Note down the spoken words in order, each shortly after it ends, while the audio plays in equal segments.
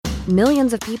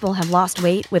Millions of people have lost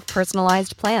weight with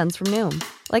personalized plans from Noom.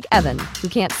 Like Evan, who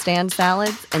can't stand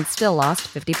salads and still lost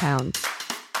 50 pounds.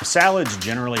 Salads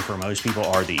generally for most people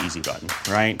are the easy button,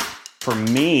 right? For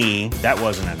me, that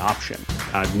wasn't an option.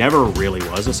 I never really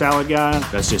was a salad guy.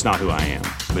 That's just not who I am.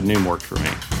 But Noom worked for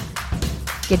me.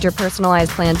 Get your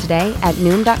personalized plan today at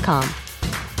Noom.com.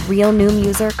 Real Noom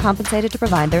user compensated to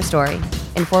provide their story.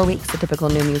 In 4 weeks, the typical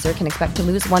Noom user can expect to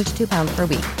lose 1 to 2 pounds per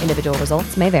week. Individual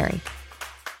results may vary.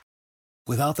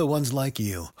 Without the ones like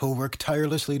you, who work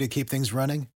tirelessly to keep things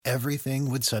running, everything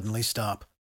would suddenly stop.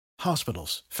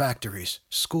 Hospitals, factories,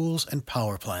 schools, and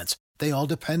power plants, they all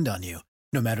depend on you.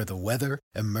 No matter the weather,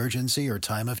 emergency, or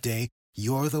time of day,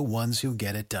 you're the ones who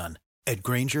get it done. At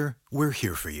Grainger, we're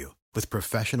here for you with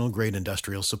professional-grade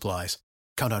industrial supplies.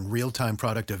 Count on real-time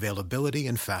product availability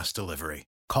and fast delivery.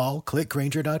 Call, click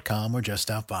Grainger.com, or just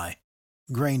stop by.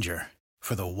 Grainger,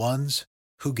 for the ones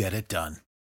who get it done.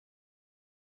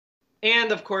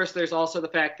 And, of course, there's also the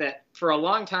fact that for a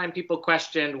long time people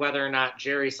questioned whether or not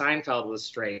Jerry Seinfeld was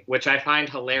straight, which I find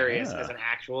hilarious as an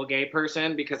actual gay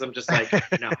person because I'm just like,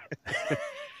 no.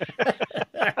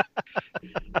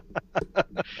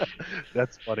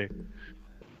 That's funny.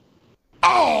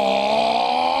 Oh,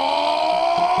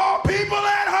 people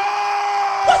at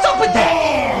home! What's up with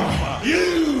that?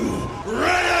 You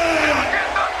ready?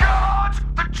 Get the guns,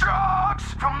 the drugs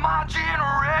from my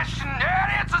generation,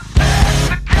 and it's a sin.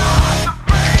 The guns, the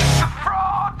fake, the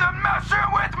fraud, the messing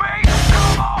with me.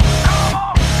 Come on, come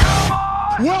on, come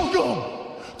on. Welcome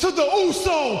to the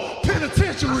Uso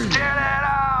Penitentiary. Let's get it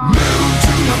out. Move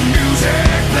to the music,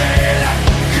 play that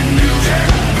music.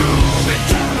 Move it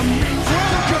to the music.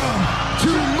 Welcome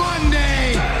to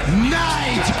Monday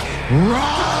Night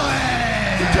Raleigh.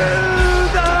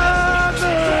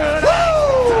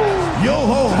 Yo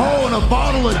ho ho and a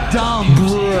bottle of dumb.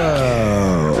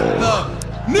 Bro. The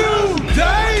New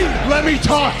Day. Let me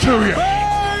talk to you.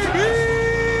 Baby.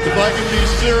 If I can be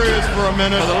serious for a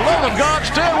minute. For the love of God,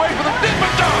 stay away from the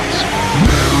Dippin' Dots.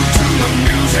 Move to the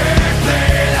music.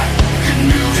 Play that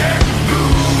music.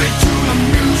 Move it to the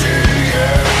music.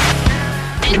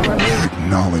 Yeah.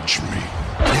 Acknowledge me.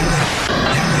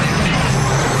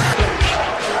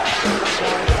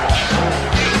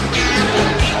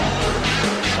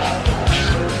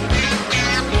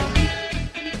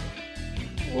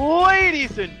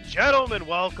 Ladies and gentlemen,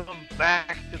 welcome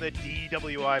back to the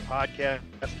DWI podcast.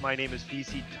 My name is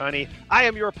PC Tunney. I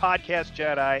am your podcast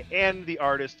Jedi and the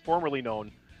artist formerly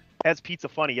known as Pizza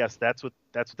Funny. Yes, that's what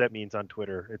that means on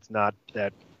Twitter. It's not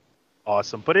that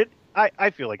awesome, but I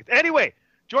feel like it. Anyway,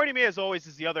 joining me as always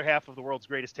is the other half of the world's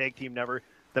greatest tag team never,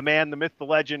 the man, the myth, the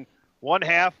legend, one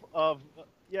half of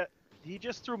he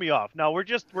just threw me off. No, we're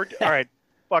all right.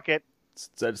 Fuck it.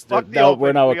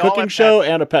 We're now a cooking show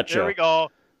and a pet show. There we go.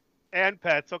 And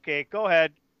pets. Okay, go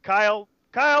ahead. Kyle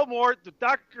Moore, the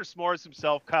Dr. S'mores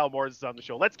himself, Kyle Moore is on the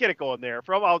show. Let's get it going there.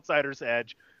 From Outsider's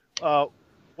Edge.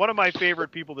 One of my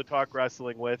favorite people to talk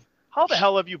wrestling with. How the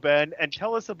hell have you been? And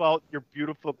tell us about your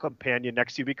beautiful companion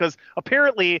next to you. Because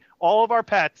apparently all of our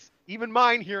pets, even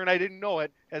mine here, and I didn't know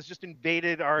it, has just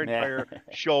invaded our entire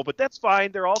show. But that's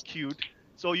fine. They're all cute.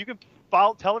 So you can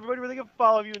tell everybody where they can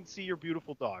follow you and see your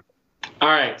beautiful dog. All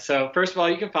right. So first of all,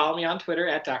 you can follow me on Twitter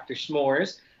at Dr.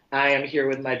 S'mores. I am here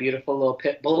with my beautiful little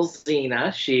pit bull,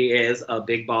 Xena. She is a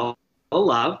big ball of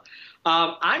love.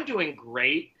 I'm doing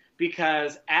great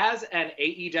because as an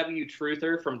AEW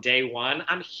truther from day one,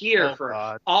 I'm here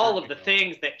for all of the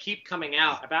things that keep coming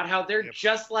out about how they're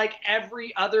just like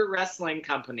every other wrestling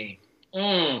company.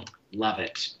 Love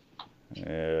it.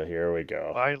 Here we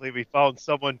go. Finally, we found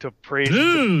someone to praise.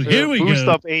 Here we boost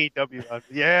go. up AEW.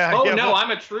 Yeah. Oh, no,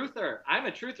 I'm a truther. I'm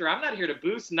not here to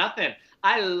boost nothing.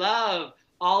 I love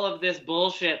all of this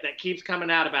bullshit that keeps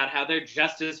coming out about how they're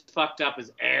just as fucked up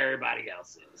as everybody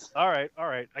else is. All right.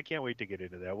 I can't wait to get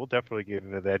into that. We'll definitely get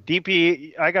into that.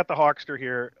 DP, I got the Hawkster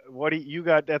here. What do you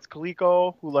got? That's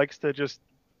Kaliko, who likes to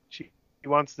he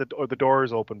wants the door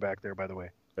is open back there, by the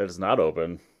way. It is not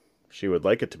open. She would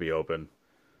like it to be open,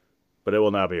 but it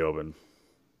will not be open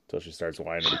until she starts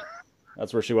whining.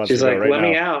 That's where she wants to go right now. She's like, let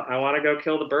me out. I want to go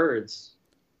kill the birds.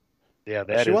 Yeah,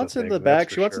 that she wants in the back.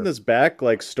 She wants in this back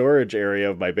like storage area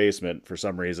of my basement for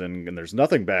some reason, and there's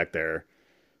nothing back there.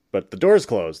 But the door's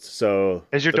closed, so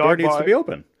the door needs to be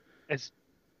open. Has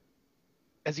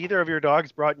either of your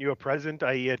dogs brought you a present,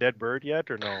 i.e. a dead bird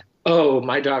yet, or no? Oh,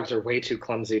 my dogs are way too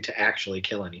clumsy to actually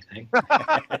kill anything.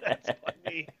 That's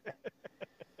funny.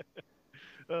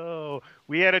 Oh,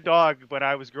 we had a dog when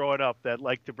I was growing up that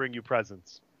liked to bring you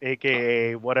presents,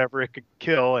 a.k.a. whatever it could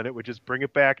kill, and it would just bring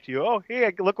it back to you. Oh, hey,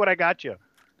 look what I got you.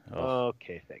 Oh.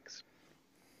 Okay, thanks.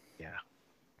 Yeah.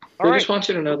 They just want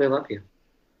you to know they love you.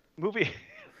 movie.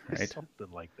 Right. Something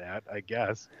like that, I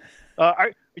guess.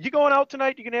 Are you going out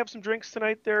tonight? You gonna have some drinks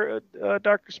tonight there,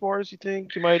 Dr. S'mores? You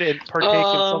think you might partake in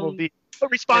some of the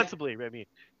responsibly? I mean,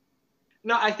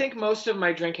 no, I think most of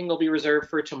my drinking will be reserved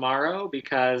for tomorrow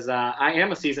because I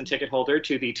am a season ticket holder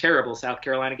to the terrible South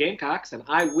Carolina Gamecocks, and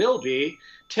I will be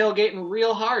tailgating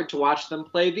real hard to watch them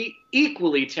play the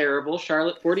equally terrible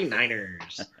Charlotte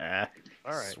 49ers.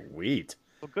 All right, sweet.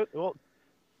 Well, good. Well,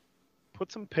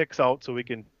 put some pics out so we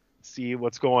can see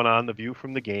what's going on, the view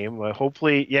from the game.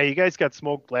 Hopefully, you guys got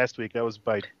smoked last week. That was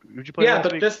by, who'd you play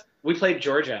last week? We played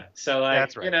Georgia. So,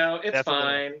 that's right. It's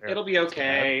fine. It'll be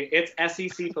okay. It's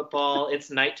SEC football.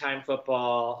 It's nighttime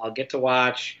football. I'll get to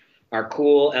watch our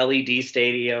cool LED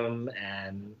stadium,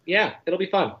 and it'll be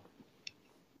fun.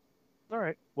 All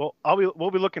right. Well, we'll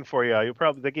be looking for you.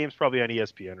 The game's probably on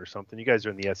ESPN or something. You guys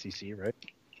are in the SEC, right?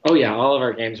 Oh yeah, all of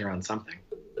our games are on something.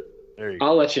 There you go.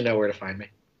 I'll let you know where to find me.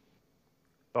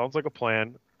 Sounds like a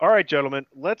plan. All right, gentlemen,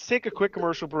 let's take a quick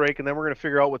commercial break, and then we're going to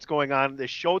figure out what's going on in this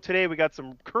show today. We got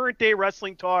some current day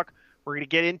wrestling talk. We're going to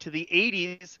get into the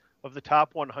 80s of the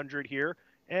top 100 here,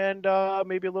 and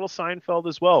maybe a little Seinfeld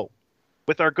as well,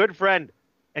 with our good friend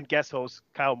and guest host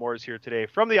Kyle Moores here today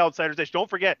from the Outsiders Edge. Don't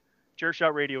forget,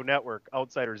 Chairshot Radio Network,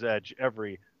 Outsiders Edge,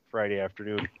 every Friday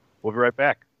afternoon. We'll be right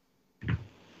back.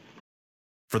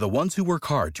 For the ones who work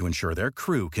hard to ensure their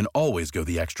crew can always go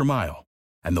the extra mile,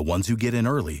 and the ones who get in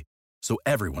early so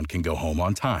everyone can go home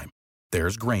on time,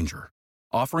 there's Grainger,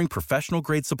 offering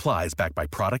professional-grade supplies backed by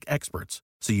product experts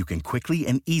so you can quickly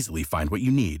and easily find what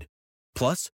you need.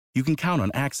 Plus, you can count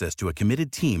on access to a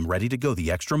committed team ready to go the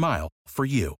extra mile for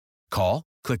you. Call,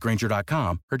 click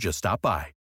Grainger.com, or just stop by.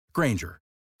 Grainger,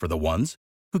 for the ones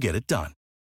who get it done.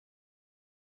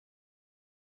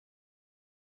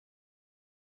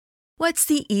 What's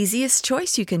the easiest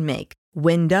choice you can make?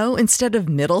 Window instead of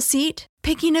middle seat?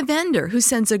 Picking a vendor who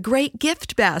sends a great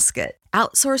gift basket?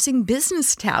 Outsourcing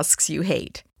business tasks you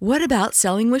hate? What about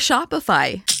selling with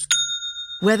Shopify?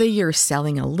 Whether you're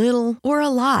selling a little or a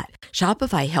lot,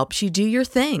 Shopify helps you do your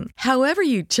thing, however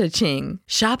you cha-ching.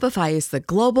 Shopify is the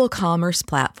global commerce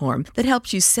platform that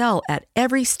helps you sell at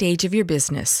every stage of your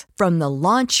business. From the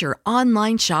launch your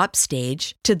online shop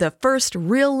stage to the first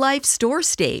real-life store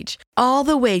stage, all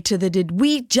the way to the did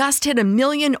we just hit 1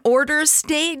 million orders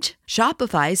stage.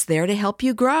 Shopify's there to help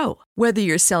you grow. Whether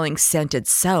you're selling scented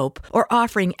soap or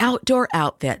offering outdoor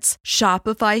outfits,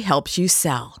 Shopify helps you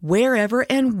sell. Wherever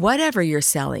and whatever you're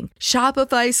selling,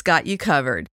 Shopify's got you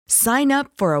covered. Sign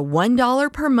up for a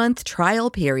 $1 per month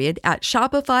trial period at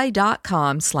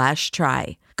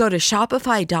shopify.com/try. Go to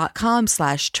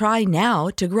shopify.com/try now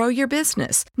to grow your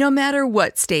business, no matter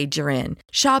what stage you're in.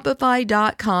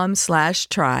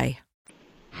 Shopify.com/try.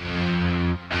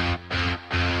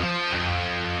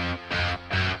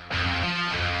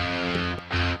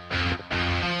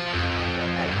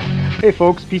 Hey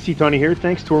folks, PC Tony here.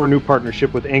 Thanks to our new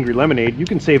partnership with Angry Lemonade, you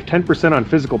can save 10% on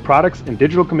physical products and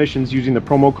digital commissions using the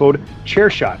promo code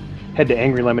ChairShot. Head to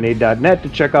angrylemonade.net to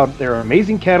check out their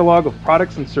amazing catalog of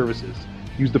products and services.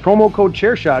 Use the promo code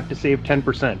ChairShot to save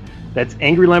 10%. That's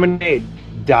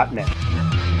angrylemonade.net.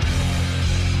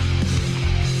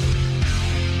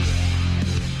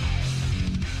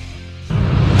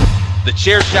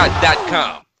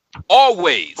 TheChairShot.com.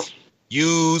 Always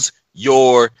use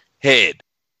your head.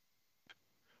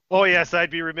 Oh, yes, I'd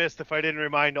be remiss if I didn't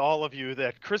remind all of you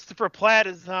that Christopher Platt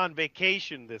is on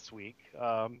vacation this week.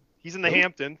 He's in the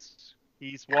Hamptons.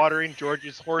 He's watering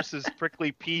George's horses,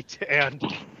 Prickly Pete, and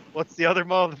what's the other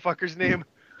motherfucker's name?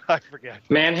 I forget.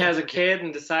 Man has a kid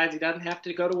and decides he doesn't have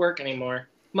to go to work anymore.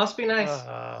 Must be nice. He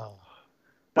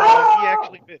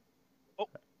actually... Oh,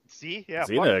 see? Yeah,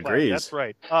 Zena agrees. That's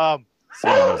right. Zena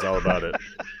knows all about it.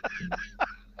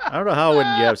 I don't know how when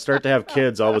you start to have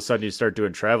kids, all of a sudden you start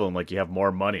doing traveling like you have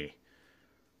more money.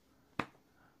 I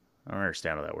don't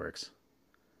understand how that works.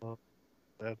 Well,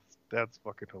 that's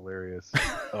fucking hilarious.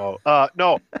 No,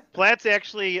 Platt's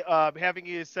actually having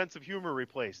his sense of humor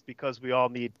replaced because we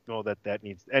all know that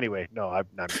needs. Anyway, no, I'm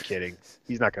kidding.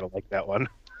 He's not gonna like that one.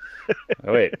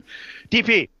 Oh, wait,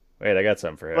 DP. Wait, I got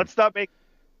something for him. Let's stop making.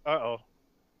 Wait,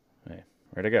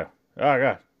 where'd it go?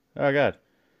 Oh god.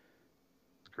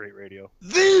 Great radio.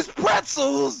 These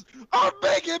pretzels are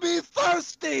making me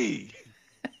thirsty.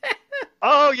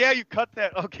 Oh, yeah, you cut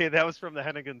that. Okay, that was from the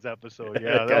Hennigans episode.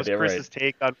 Yeah, that was Chris's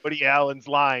take on Woody Allen's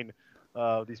line.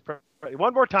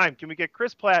 One more time. Can we get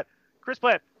Chris Platt? Chris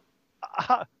Platt,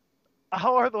 how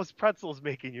are those pretzels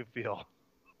making you feel?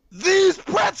 These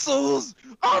pretzels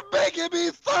are making me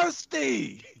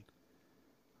thirsty.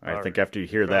 I think after you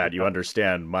hear that, you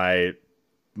understand my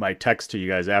text to you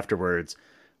guys afterwards.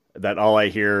 that all I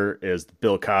hear is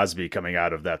Bill Cosby coming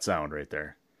out of that sound right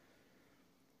there.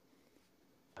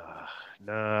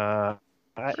 Nah.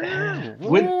 With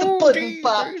the pudding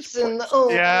pops and the oh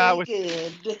Yeah, my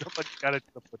good. Got it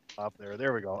to put top there.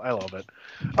 There we go. I love it.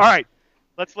 All right.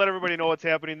 Let's let everybody know what's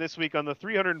happening this week on the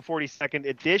 342nd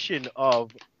edition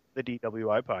of the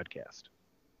DWI podcast.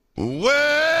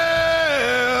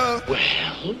 Well,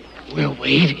 We're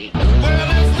waiting.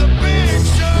 it's the big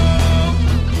show.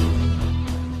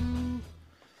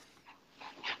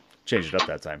 Changed it up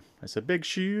that time. I said big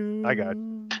shoe. I got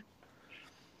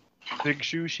big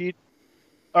shoe sheet.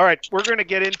 All right, we're going to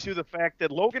get into the fact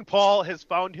that Logan Paul has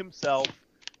found himself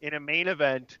in a main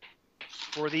event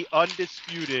for the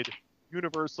undisputed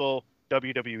Universal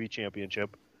WWE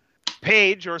Championship.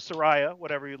 Paige, or Saraya,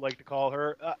 whatever you'd like to call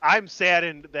her. I'm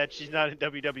saddened that she's not in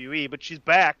WWE, but she's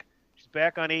back. She's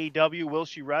back on AEW. Will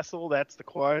she wrestle? That's the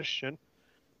question.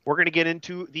 We're going to get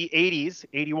into the 80s,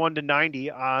 81 to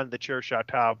 90 on the Chairshot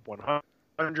Top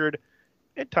 100.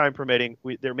 And time permitting,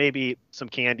 there may be some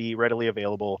candy readily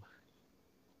available,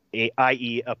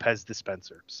 i.e. a Pez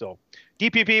dispenser. So,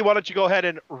 DPP, why don't you go ahead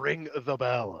and ring the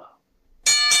bell?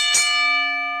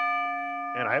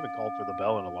 Man, I haven't called for the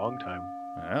bell in a long time.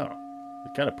 Oh,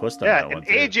 we kind of pushed on Yeah, that one. and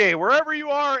too. AJ, wherever you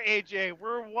are, AJ,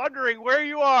 we're wondering where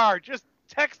you are. Just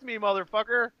text me,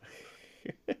 motherfucker.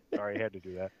 Sorry, I had to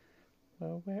do that.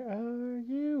 Well, where are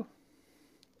you?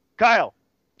 Kyle,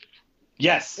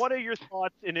 Yes. what are your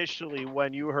thoughts initially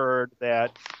when you heard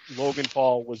that Logan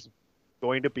Paul was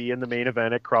going to be in the main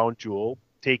event at Crown Jewel,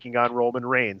 taking on Roman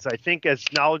Reigns? I think as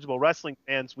knowledgeable wrestling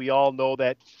fans, we all know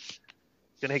that it's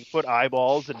going to put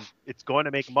eyeballs and it's going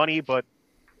to make money, but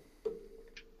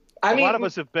a lot of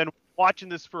us have been watching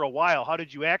this for a while. How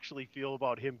did you actually feel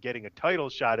about him getting a title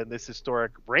shot in this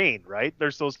historic reign, right?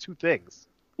 There's those two things.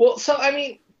 Well, so I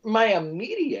mean, my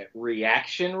immediate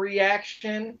reaction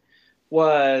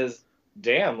was,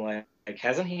 damn, like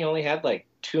hasn't he only had like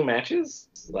 2 matches?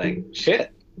 Like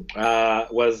shit.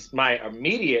 Was my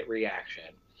immediate reaction.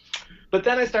 But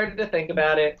then I started to think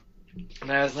about it,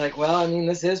 and I was like, well, I mean,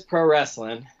 this is pro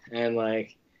wrestling, and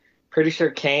like, pretty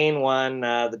sure Kane won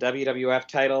the WWF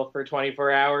title for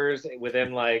 24 hours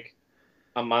within like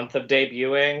a month of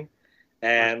debuting,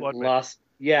 and lost.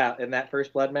 Yeah, in that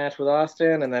first blood match with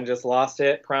Austin, and then just lost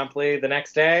it promptly the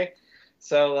next day.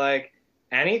 So like,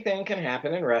 anything can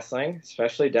happen in wrestling,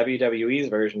 especially WWE's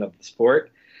version of the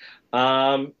sport.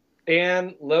 And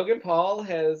Logan Paul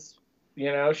has,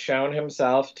 shown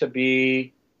himself to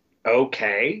be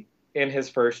okay in his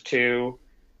first 2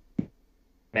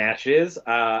 matches.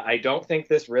 I don't think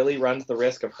this really runs the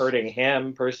risk of hurting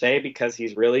him per se, because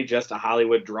he's really just a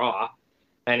Hollywood draw,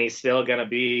 and he's still going to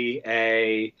be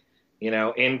a,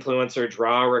 influencer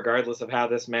draw regardless of how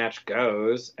this match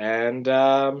goes. And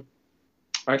I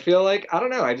feel like, I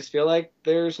don't know, I just feel like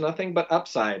there's nothing but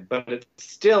upside, but it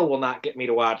still will not get me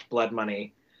to watch Blood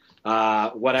Money,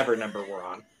 whatever number we're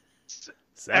on.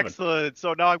 7. Excellent.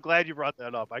 So now I'm glad you brought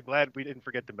that up. I'm glad we didn't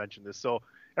forget to mention this. So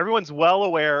everyone's well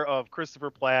aware of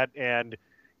Christopher Platt and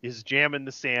his Jam in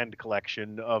the Sand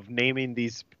collection of naming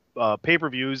these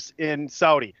pay-per-views in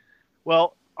Saudi.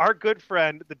 Well, our good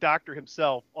friend, the doctor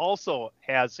himself, also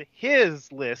has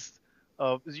his list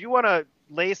of. Do you want to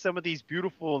lay some of these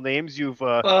beautiful names you've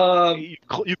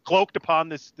cloaked upon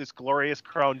this glorious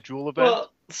Crown Jewel event?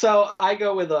 Well, so I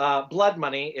go with Blood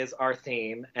Money is our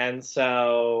theme, and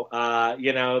so I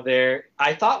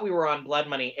thought we were on Blood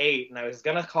Money 8, and I was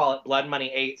gonna call it Blood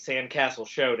Money 8 Sandcastle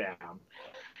Showdown,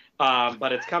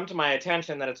 but it's come to my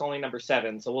attention that it's only number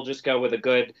 7, so we'll just go with a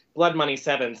good Blood Money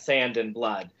 7 Sand and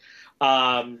Blood.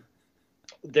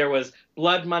 There was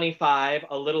Blood Money 5,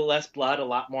 a little less blood, a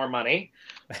lot more money.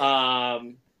 There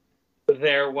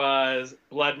was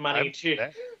Blood Money 2.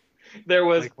 There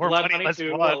was Blood Money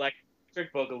 2,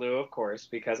 Electric Boogaloo, of course,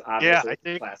 because obviously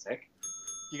it's classic.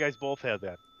 You guys both had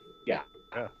that. Yeah.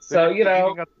 So,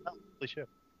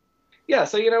 Yeah,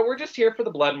 so, we're just here for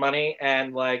the blood money,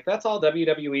 and, like, that's all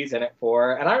WWE's in it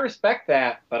for, and I respect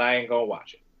that, but I ain't gonna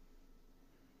watch it.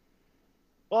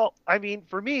 Well, I mean,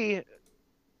 for me,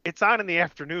 it's on in the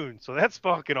afternoon, so that's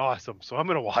fucking awesome. So I'm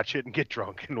going to watch it and get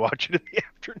drunk and watch it in the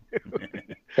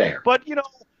afternoon. Fair. But,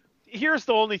 here's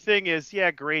the only thing is,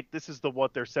 yeah, great, this is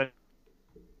what they're sending.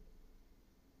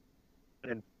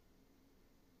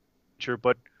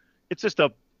 But it's just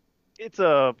it's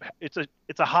a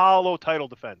hollow title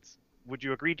defense. Would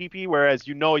you agree, DP? Whereas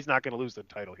he's not going to lose the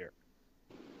title here.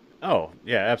 Oh,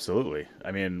 yeah, absolutely.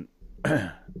 I mean,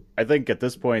 I think at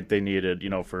this point they needed,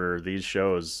 for these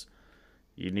shows,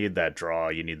 you need that draw.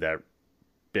 You need that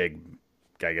big,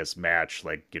 I guess, match.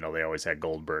 Like, they always had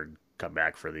Goldberg come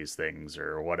back for these things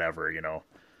or whatever,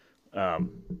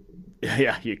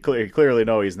 Yeah, you clearly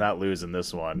know he's not losing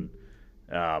this one.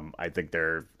 I think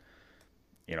they're,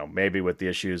 maybe with the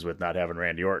issues with not having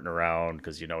Randy Orton around,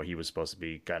 because, he was supposed to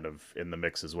be kind of in the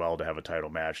mix as well to have a title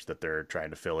match, that they're trying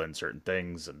to fill in certain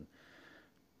things. And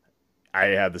I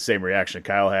had the same reaction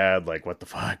Kyle had, like, what the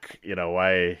fuck?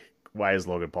 Why is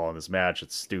Logan Paul in this match?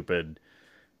 It's stupid.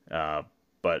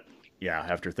 But yeah,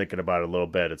 after thinking about it a little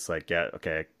bit, it's like, yeah,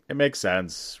 okay, it makes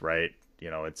sense, right?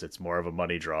 It's more of a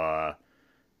money draw.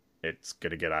 It's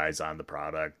going to get eyes on the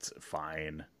product.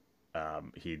 Fine.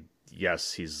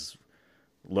 He's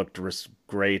looked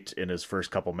great in his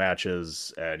first couple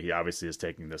matches, and he obviously is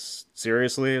taking this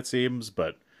seriously, it seems,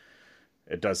 but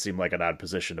it does seem like an odd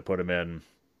position to put him in.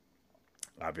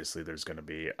 Obviously,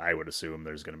 I would assume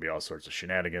there's going to be all sorts of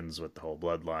shenanigans with the whole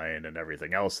bloodline and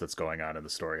everything else that's going on in the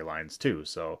storylines too.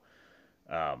 So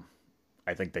I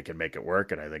think they can make it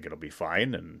work, and I think it'll be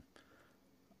fine. And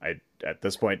I, at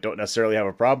this point, don't necessarily have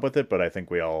a problem with it, but I think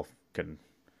we all can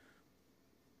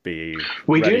be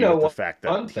ready with the fact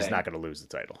that he's not going to lose the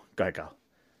title. Go ahead, Kyle.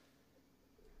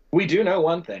 We do know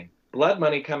one thing. Blood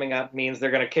Money coming up means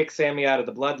they're going to kick Sammy out of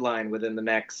the bloodline within the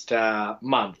next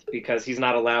month, because he's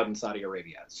not allowed in Saudi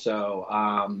Arabia. So,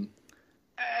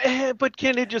 but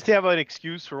can they just have an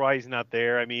excuse for why he's not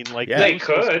there? I mean, like, they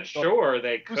could, sure,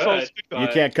 they could. You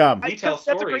can't come. We tell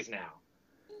stories now.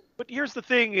 But here's the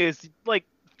thing: is like,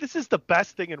 this is the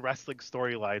best thing in wrestling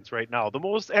storylines right now. The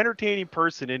most entertaining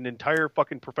person in entire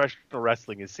fucking professional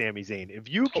wrestling is Sami Zayn. If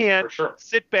you can't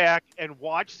sit back and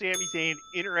watch Sami Zayn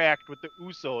interact with the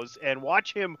Usos and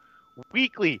watch him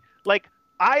weekly, like,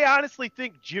 I honestly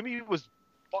think Jimmy was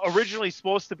originally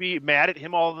supposed to be mad at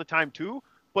him all the time too,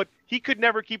 but he could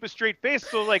never keep a straight face.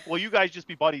 So like, well, you guys just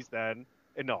be buddies then.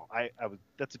 And no,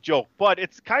 that's a joke, but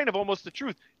it's kind of almost the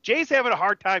truth. Jay's having a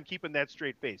hard time keeping that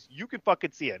straight face. You can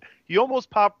fucking see it. He almost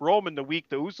popped Roman the week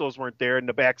the Usos weren't there in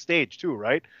the backstage too,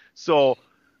 right? So,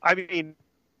 I mean,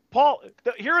 Paul,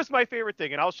 here is my favorite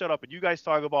thing, and I'll shut up and you guys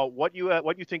talk about what you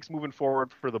think's moving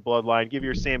forward for the bloodline. Give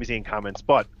your Sami Zayn comments.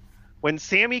 But when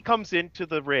Sami comes into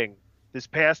the ring this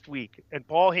past week and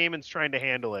Paul Heyman's trying to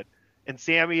handle it, and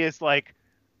Sami is like,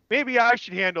 maybe I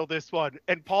should handle this one,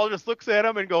 and Paul just looks at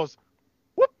him and goes,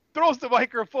 throws the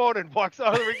microphone and walks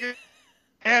out of the ring.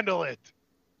 Handle it.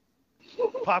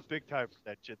 Pop big time for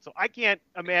that shit. So I can't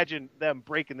imagine them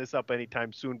breaking this up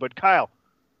anytime soon. But Kyle,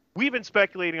 we've been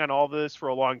speculating on all this for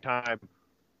a long time.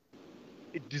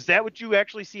 Is that what you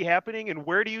actually see happening? And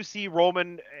where do you see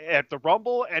Roman at the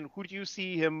Rumble? And who do you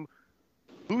see him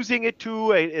losing it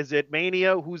to? Is it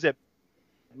Mania? Who's at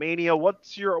Mania?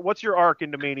 What's your arc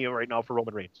into Mania right now for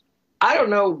Roman Reigns? I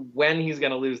don't know when he's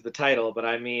going to lose the title, but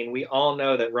I mean, we all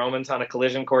know that Roman's on a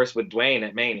collision course with Dwayne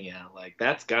at Mania. Like,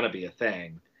 that's going to be a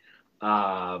thing.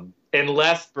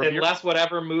 Unless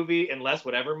whatever movie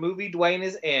Dwayne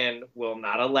is in will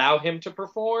not allow him to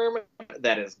perform,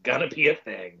 that is going to be a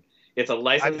thing. It's a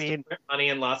license to print money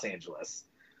in Los Angeles.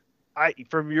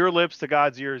 From your lips to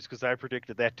God's ears, because I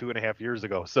predicted that 2.5 years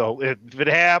ago. So if it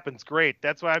happens, great.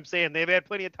 That's why I'm saying they've had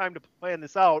plenty of time to plan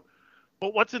this out.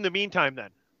 But what's in the meantime then?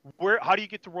 How do you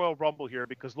get to Royal Rumble here?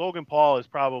 Because Logan Paul is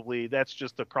that's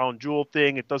just a crown jewel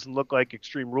thing. It doesn't look like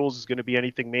Extreme Rules is going to be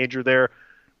anything major there.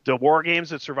 The War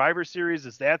Games at Survivor Series,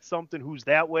 is that something? Who's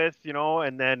that with?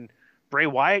 And then Bray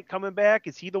Wyatt coming back.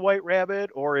 Is he the White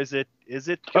Rabbit, or is it?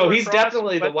 Oh, he's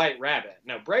definitely the White Rabbit.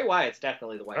 No, Bray Wyatt's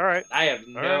definitely the White Rabbit. I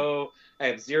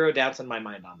have zero doubts in my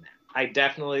mind on that. I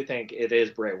definitely think it is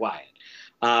Bray Wyatt.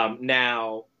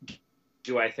 Now,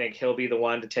 do I think he'll be the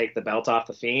one to take the belt off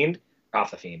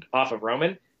of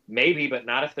Roman? Maybe, but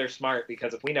not if they're smart,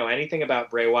 because if we know anything about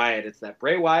Bray Wyatt, it's that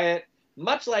Bray Wyatt,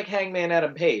 much like Hangman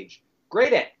Adam Page,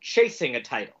 great at chasing a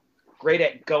title, great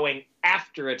at going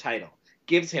after a title,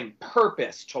 gives him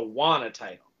purpose to want a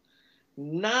title.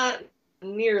 Not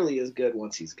nearly as good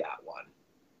once he's got one.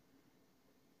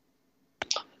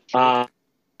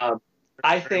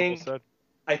 I think that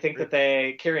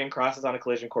Karrion Kross is on a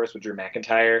collision course with Drew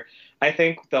McIntyre. I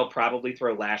think they'll probably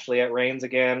throw Lashley at Reigns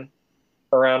again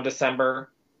around December.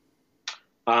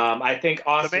 I think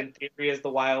Austin Theory is the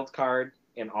wild card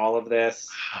in all of this.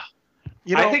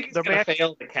 I think he's going to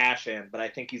fail to cash in, but I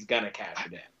think he's going to cash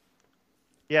it in.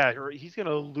 Yeah, he's going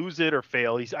to lose it or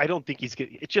fail. I don't think he's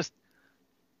going to. It's just,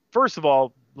 first of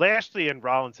all, Lashley and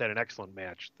Rollins had an excellent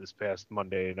match this past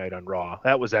Monday night on Raw.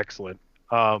 That was excellent.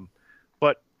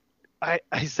 But I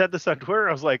said this on Twitter.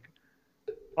 I was like,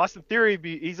 Austin Theory,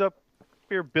 he's up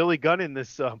here Billy Gunning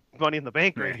this Money in the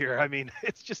Bank right here. I mean,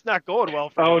 it's just not going well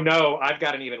for him. Oh, no, I've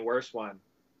got an even worse one.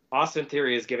 Austin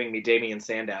Theory is giving me Damian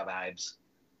Sandow vibes.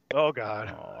 Oh God.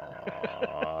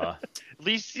 Aw. At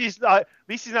least he's not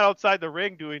outside the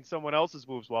ring doing someone else's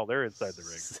moves while they're inside the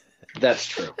ring. That's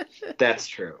true. That's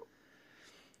true.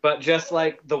 But just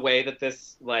like the way that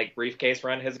this like briefcase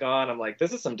run has gone, I'm like,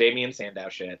 this is some Damian Sandow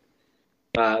shit.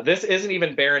 This isn't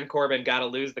even Baron Corbin got to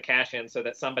lose the cash in so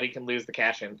that somebody can lose the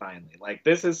cash in finally. Like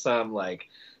this is some like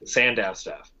Sandow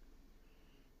stuff.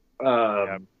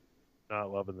 I'm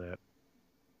not loving that.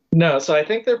 No, so I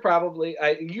think they're probably.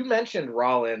 You mentioned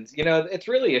Rollins. You know, it's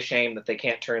really a shame that they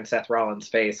can't turn Seth Rollins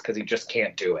face because he just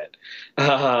can't do it.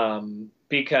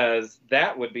 Because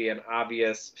that would be an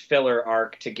obvious filler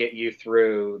arc to get you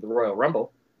through the Royal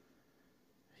Rumble.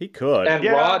 He could. And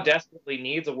Raw desperately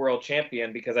needs a world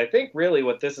champion because I think really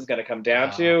what this is going to come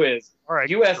down to is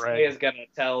USA is going to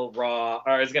tell Raw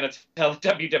or is going to tell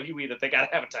WWE that they got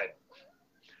to have a title.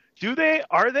 Do they?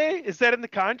 Are they? Is that in the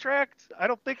contract? I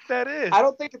don't think that is. I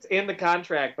don't think it's in the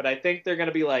contract, but I think they're going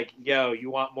to be like, yo, you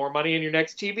want more money in your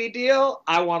next TV deal?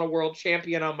 I want a world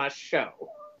champion on my show.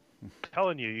 I'm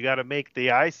telling you, you got to make the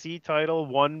IC title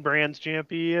one brand's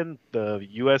champion, the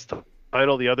US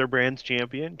title the other brand's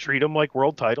champion, treat them like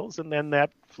world titles, and then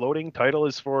that floating title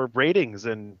is for ratings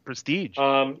and prestige.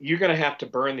 You're going to have to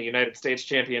burn the United States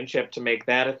Championship to make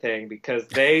that a thing because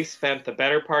they spent the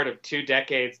better part of 2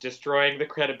 decades destroying the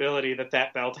credibility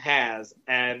that belt has,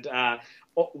 and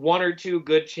one or two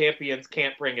good champions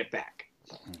can't bring it back.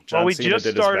 Well, we just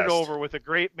started over with a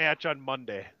great match on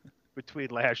Monday between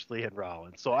Lashley and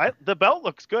Rollins. So the belt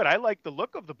looks good. I like the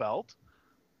look of the belt.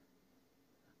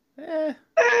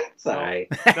 It's all right.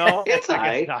 No, it's all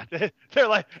right. Not. They're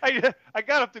like, I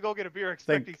got up to go get a beer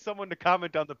expecting someone to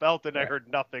comment on the belt, and I heard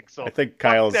nothing. So I think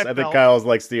Kyle's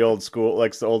likes the old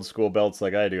school belts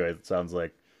like I do. It sounds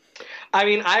like. I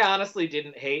mean, I honestly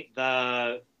didn't hate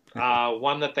the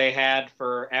one that they had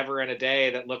forever and a day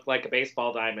that looked like a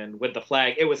baseball diamond with the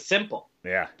flag. It was simple.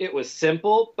 Yeah. It was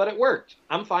simple, but it worked.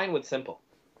 I'm fine with simple.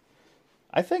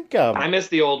 I think I miss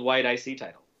the old white IC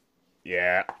title.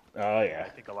 Yeah. Oh yeah. I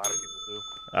think a lot of people do.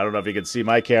 I don't know if you can see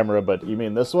my camera, but you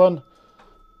mean this one?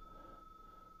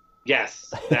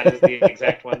 Yes, that is the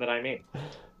exact one that I mean.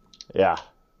 Yeah,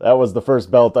 that was the first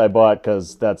belt I bought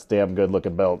because that's a damn good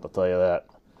looking belt. I'll tell you that.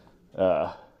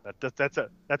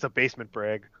 That's a basement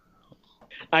brag.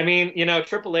 I mean, you know,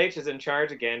 Triple H is in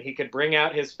charge again. He could bring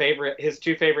out his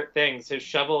two favorite things: his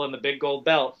shovel and the big gold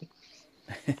belt.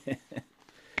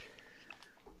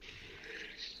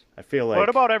 I feel like. What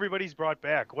about everybody's brought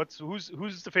back? Who's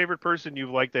the favorite person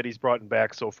you've liked that he's brought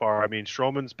back so far? I mean,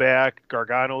 Strowman's back,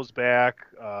 Gargano's back,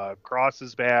 Cross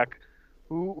is back.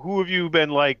 Who have you been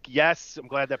like? Yes, I'm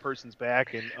glad that person's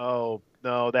back, and oh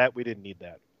no, that we didn't need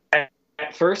that.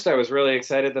 At first, I was really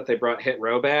excited that they brought Hit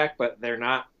Row back, but they're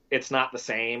not. It's not the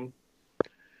same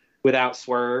without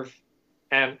Swerve,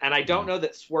 and I don't know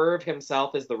that Swerve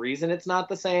himself is the reason it's not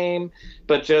the same,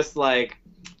 but just like.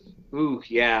 Ooh,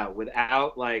 yeah,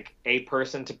 without, like, a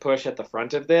person to push at the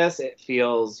front of this, it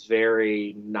feels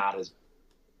very not as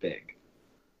big.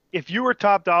 If you were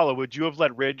top dollar, would you have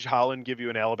let Ridge Holland give you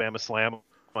an Alabama Slam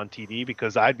on TV?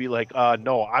 Because I'd be like,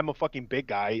 no, I'm a fucking big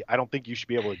guy. I don't think you should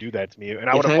be able to do that to me. And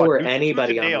if I were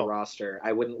anybody on the roster,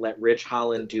 I wouldn't let Ridge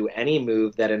Holland do any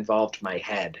move that involved my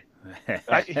head.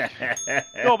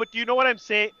 No, but do you know what I'm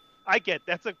saying? I get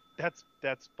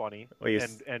that's funny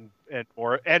and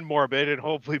morbid, and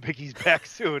hopefully Biggie's back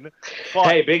soon. But,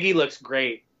 hey, Biggie looks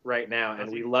great right now,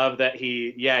 and we love that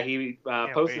he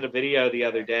posted a video the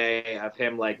other day of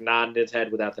him like nodding his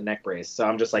head without the neck brace. So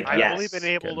I'm just like, yes.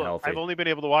 I've only been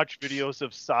able to watch videos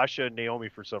of Sasha and Naomi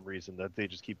for some reason that they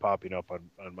just keep popping up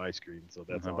on my screen. So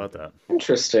that's how about that.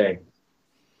 Interesting.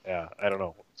 Yeah, I don't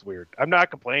know. It's weird. I'm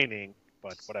not complaining,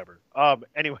 but whatever.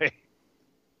 Anyway.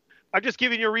 I'm just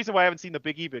giving you a reason why I haven't seen the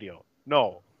Big E video.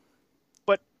 No,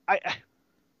 but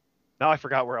now I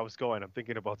forgot where I was going. I'm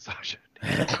thinking about Sasha.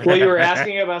 Well, you were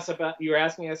asking us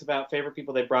about favorite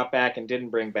people they brought back and didn't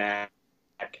bring back,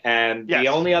 and the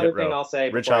only other thing I'll say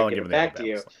before I give it back to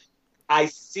you, I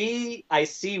see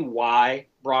why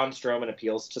Braun Strowman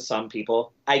appeals to some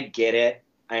people. I get it.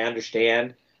 I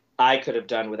understand. I could have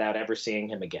done without ever seeing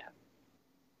him again.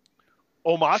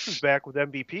 Omos is back with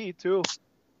MVP too.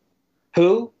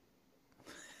 Who?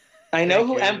 I know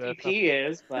who MVP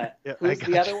is, but who's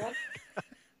the other one?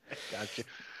 Gotcha.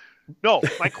 No,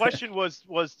 my question was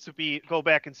to go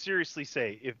back and seriously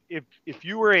say, if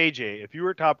you were AJ, if you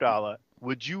were top dollar,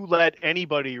 would you let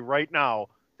anybody right now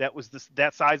that was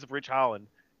that size of Ridge Holland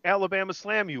Alabama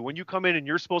Slam you when you come in and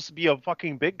you're supposed to be a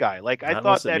fucking big guy? Like I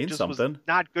thought that just was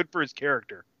not good for his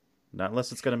character. Not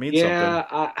unless it's going to mean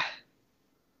something.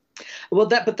 Well,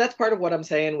 but that's part of what I'm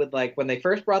saying with like when they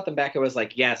first brought them back, it was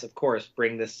like, yes, of course,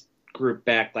 bring this group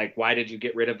back. Like, why did you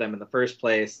get rid of them in the first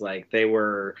place? Like, they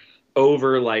were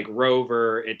over like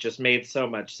Rover. It just made so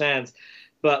much sense.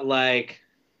 But like,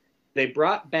 they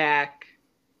brought back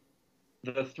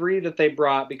the 3 that they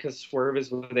brought because Swerve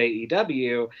is with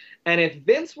AEW. And if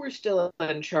Vince were still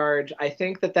in charge, I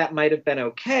think that might have been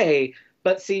okay.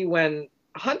 But see, when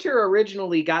Hunter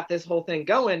originally got this whole thing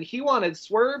going, he wanted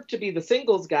Swerve to be the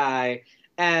singles guy,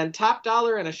 and Top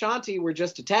Dollar and Ashanti were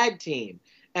just a tag team.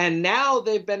 And now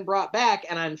they've been brought back,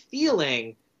 and I'm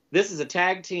feeling this is a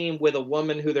tag team with a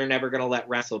woman who they're never going to let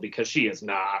wrestle because she is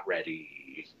not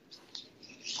ready.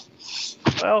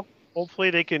 Well, hopefully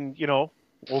they can,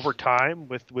 over time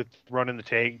with running the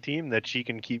tag team, that she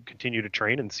can continue to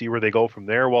train and see where they go from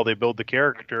there while they build the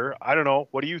character. I don't know.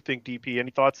 What do you think, DP?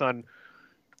 Any thoughts on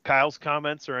Kyle's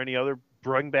comments or any other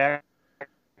bringbacks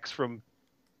from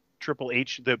Triple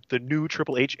H, the new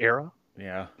Triple H era?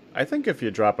 Yeah, I think if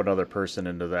you drop another person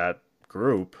into that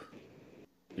group,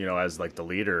 as like the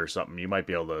leader or something, you might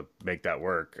be able to make that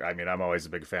work. I mean, I'm always a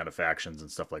big fan of factions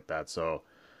and stuff like that. So,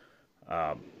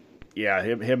 yeah,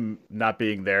 him not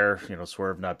being there,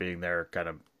 Swerve not being there, kind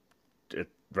of,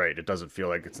 it doesn't feel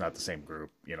like it's not the same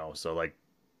group, So like,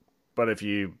 but if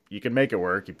you can make it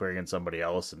work, you bring in somebody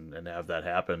else and have that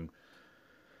happen.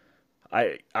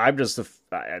 I'm just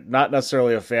not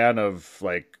necessarily a fan of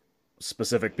like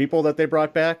specific people that they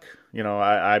brought back.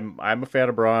 I'm a fan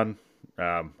of Braun.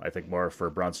 I think more for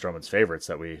Braun Strowman's favorites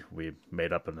that we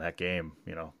made up in that game.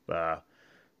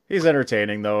 He's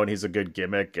entertaining though, and he's a good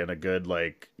gimmick and a good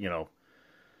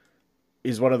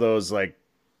he's one of those like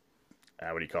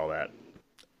what do you call that?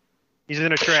 He's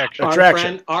an attraction.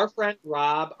 Our friend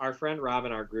Rob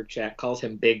in our group chat calls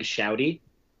him Big Shouty.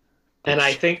 And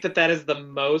I think that is the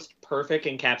most perfect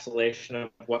encapsulation of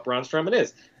what Braun Strowman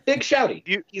is. Big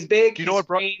Shouty. He's big. Do you know what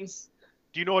Braun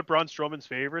Strowman's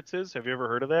favorites is? Have you ever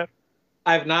heard of that?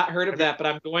 I've not heard of that, but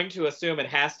I'm going to assume it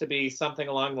has to be something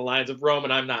along the lines of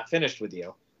Roman, I'm not finished with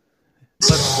you.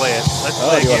 Let's play it.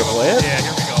 You want to play it? Yeah,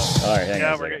 here we go. All right, hang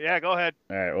on a second. Go ahead.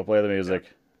 All right, we'll play the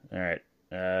music. All right.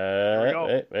 Here we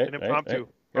go. An impromptu.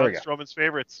 Braun Strowman's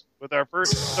favorites with our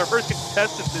first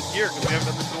contestant this year, because we haven't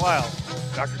done this in a while.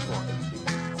 Dr. S'mores.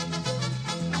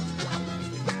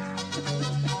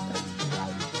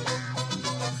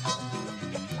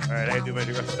 All right, I do my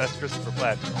best Christopher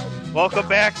Platt. Welcome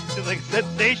back to the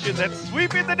sensation that's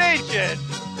sweeping the nation.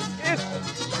 It's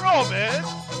Strowman's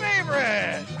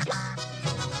favorite.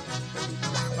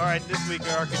 All right, this week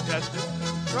our contestant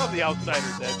from the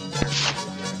Outsider's Edge.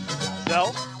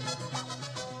 So,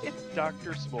 it's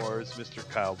Dr. S'mores, Mr.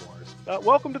 Kyle Morris.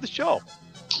 Welcome to the show.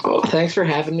 Oh, thanks for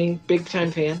having me. Big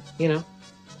time fan,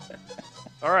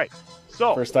 All right,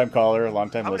 so first time caller, long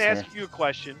time listener. I'm going to ask you a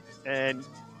question, and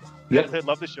yep. I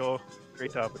love the show.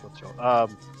 Great topic of the show. I'm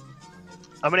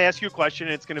going to ask you a question,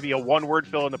 and it's going to be a one-word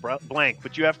fill in the blank,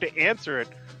 but you have to answer it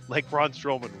like Braun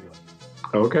Strowman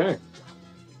would. Okay.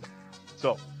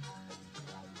 So,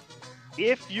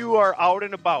 if you are out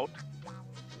and about,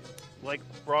 like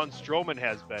Braun Strowman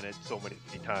has been at so many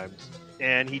times,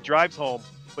 and he drives home,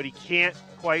 but he can't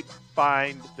quite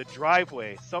find the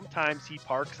driveway, sometimes he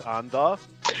parks on the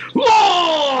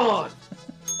lawn!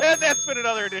 And that's been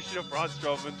another edition of Braun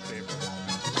Strowman's Favorites.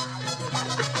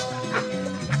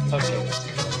 Okay.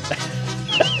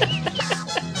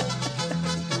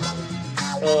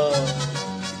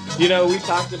 We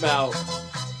talked about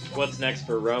what's next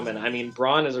for Roman. I mean,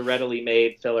 Braun is a readily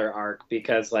made filler arc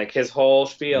because, like, his whole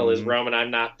spiel is Roman,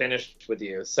 I'm not finished with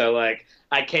you. So, like,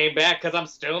 I came back because I'm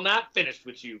still not finished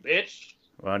with you, bitch.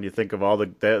 Well, and you think of all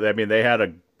they had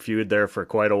a feud there for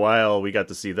quite a while. We got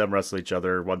to see them wrestle each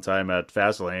other one time at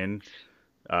Fastlane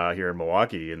here in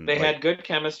Milwaukee, and they had good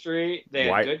chemistry.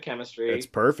 It's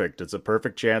perfect. It's a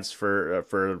perfect chance for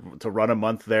to run a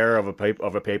month there of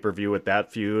a pay-per-view with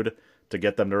that feud to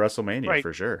get them to WrestleMania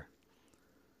for sure.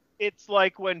 It's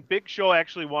like when Big Show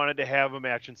actually wanted to have a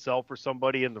match himself for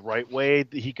somebody in the right way,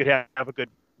 he could have a good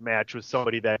match with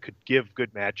somebody that could give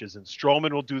good matches. And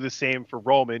Strowman will do the same for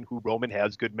Roman, who Roman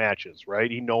has good matches, right?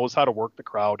 He knows how to work the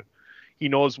crowd. He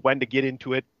knows when to get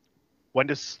into it, when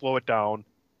to slow it down,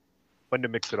 when to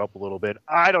mix it up a little bit.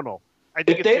 I don't know. I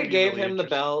think if they'd have gave him the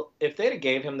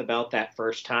belt, that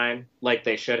first time, like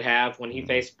they should have when he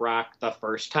faced Brock the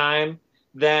first time,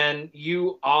 then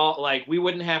we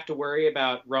wouldn't have to worry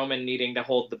about Roman needing to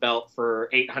hold the belt for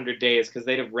 800 days because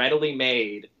they'd have readily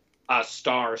made a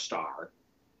star.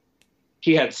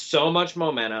 He had so much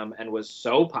momentum and was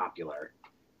so popular.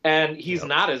 And he's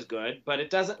not as good, but it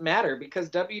doesn't matter because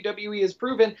WWE has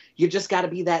proven you just got to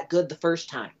be that good the first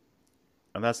time.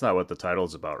 And that's not what the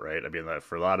title's about, right? I mean,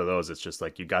 for a lot of those, it's just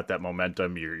like you got that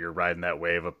momentum. You're riding that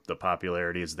wave of the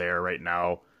popularity is there right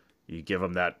now. You give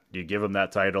him that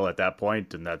title at that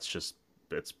point, and it's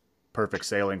perfect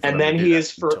sailing for and them then to do he that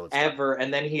is until it's done.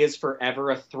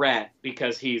 forever a threat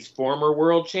because he's former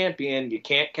world champion. You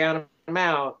can't count him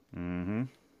out. Mm-hmm.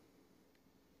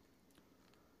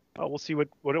 We'll see what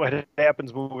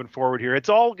happens moving forward here. It's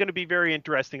all going to be very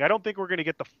interesting. I don't think we're going to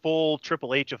get the full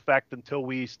Triple H effect until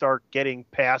we start getting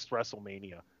past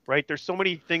WrestleMania, right? There's so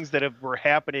many things that were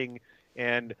happening,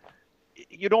 and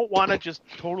you don't want to just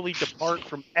totally depart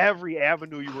from every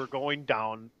avenue you were going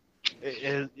down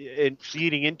and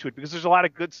leading into it, because there's a lot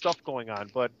of good stuff going on.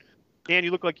 But Dan,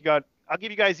 you look like you got. I'll give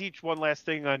you guys each one last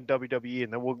thing on WWE,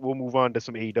 and then we'll move on to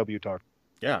some AEW talk.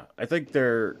 Yeah, I think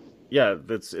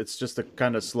it's just a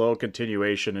kind of slow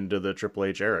continuation into the Triple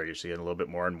H era. You're seeing a little bit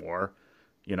more and more.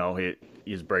 You know,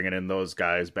 he's bringing in those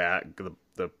guys back,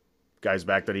 the guys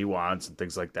back that he wants and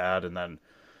things like that. And then,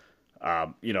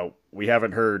 you know, we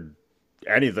haven't heard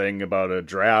anything about a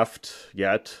draft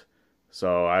yet.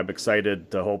 So I'm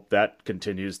excited to hope that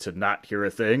continues to not hear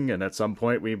a thing. And at some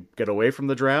point we get away from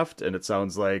the draft, and it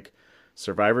sounds like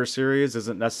Survivor Series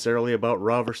isn't necessarily about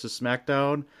Raw versus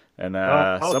SmackDown. And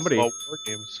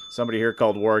somebody here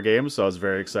called War Games, so I was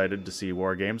very excited to see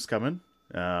War Games coming.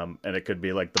 And it could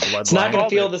be like the Bloodline. It's not going to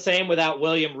feel the same without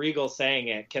William Regal saying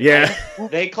it.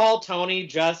 They call Tony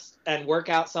just and work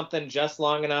out something just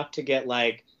long enough to get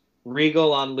like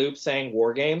Regal on loop saying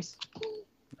War Games.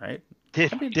 Right.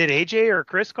 Did AJ or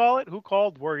Chris call it? Who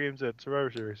called War Games at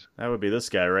Survivor Series? That would be this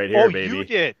guy right here, baby. You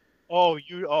did.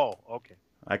 Okay.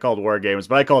 I called War Games,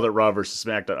 but I called it Raw versus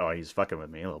SmackDown. Oh, he's fucking with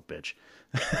me, a little bitch.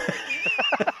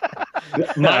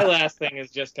 My last thing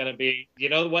is just going to be, you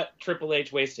know what Triple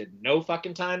H wasted no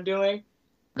fucking time doing?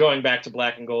 Going back to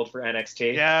Black and Gold for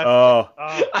NXT. Yeah. Oh,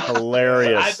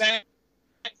 hilarious. I bet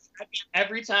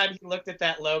every time he looked at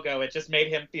that logo, it just made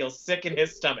him feel sick in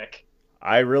his stomach.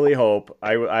 I really hope,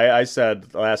 I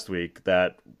said last week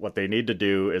that what they need to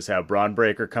do is have Braun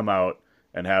Breaker come out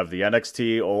and have the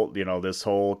NXT old, you know, this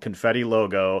whole confetti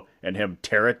logo, and him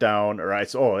tear it down, or I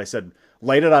said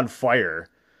light it on fire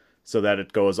so that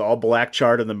it goes all black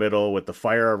charred in the middle with the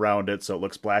fire around it, so it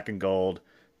looks black and gold,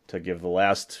 to give the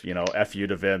last, you know, F you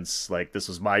to Vince, like, this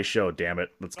was my show, damn it,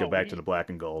 let's get back to the black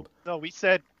and gold. No, we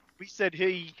said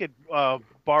he could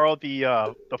borrow the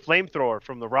flamethrower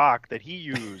from The Rock that he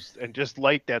used and just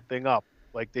light that thing up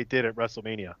like they did at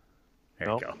WrestleMania.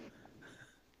 There you go.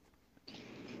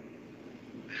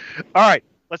 All right,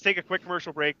 let's take a quick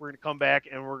commercial break. We're going to come back,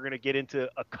 and we're going to get into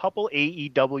a couple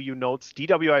AEW notes.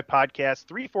 DWI Podcast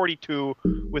 342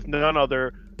 with none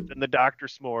other than the Dr.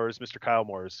 S'mores, Mr. Kyle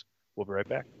Moores. We'll be right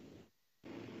back.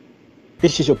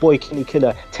 This is your boy Kenny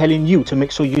Killer telling you to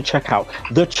make sure you check out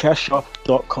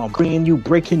thechairshot.com, bringing you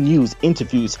breaking news,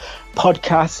 interviews,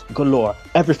 podcasts galore,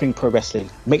 everything pro wrestling.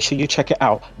 Make sure you check it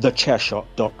out,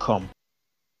 thechairshot.com.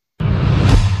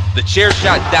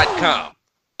 Thechairshot.com.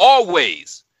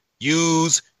 Always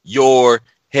use your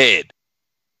head.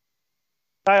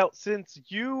 Kyle, since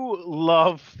you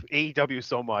love AEW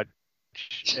so much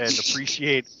and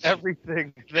appreciate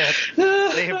everything that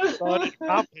they have done and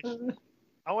accomplished,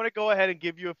 I want to go ahead and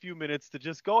give you a few minutes to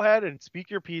just go ahead and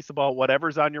speak your piece about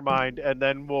whatever's on your mind, and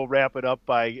then we'll wrap it up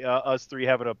by us three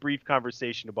having a brief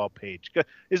conversation about Paige.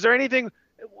 Is there anything?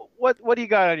 What do you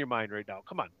got on your mind right now?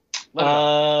 Come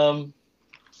on.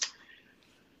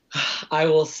 I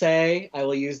will say, I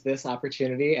will use this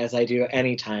opportunity, as I do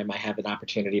anytime I have an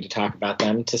opportunity to talk about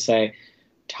them, to say,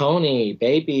 Tony,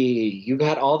 baby, you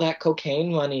got all that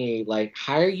cocaine money. Like,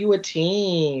 hire you a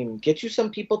team. Get you some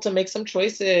people to make some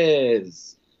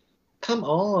choices. Come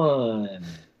on.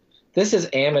 This is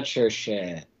amateur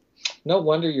shit. No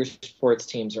wonder your sports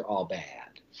teams are all bad.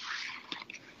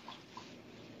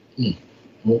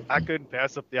 I couldn't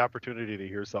pass up the opportunity to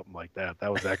hear something like that.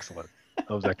 That was excellent.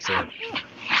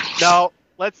 Now,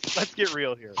 let's get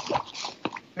real here.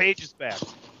 Paige is back.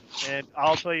 And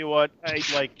I'll tell you what,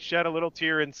 I shed a little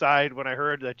tear inside when I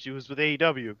heard that she was with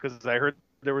AEW, because I heard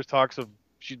there was talks of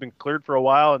she's been cleared for a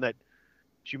while and that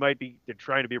she might be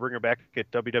trying to bring her back at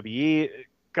WWE.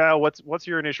 Kyle, what's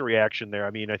your initial reaction there?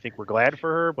 I mean, I think we're glad for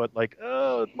her, but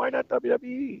why not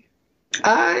WWE?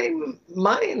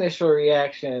 My initial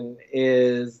reaction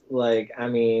is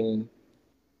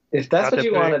if that's what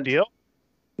you want to do.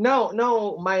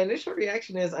 No, my initial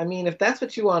reaction is, if that's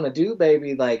what you want to do,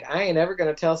 baby, I ain't ever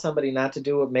going to tell somebody not to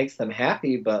do what makes them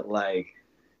happy, but,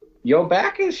 your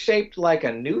back is shaped like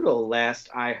a noodle, last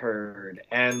I heard,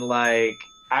 and, I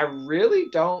really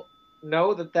don't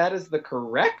know that is the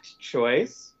correct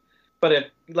choice, but if,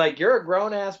 you're a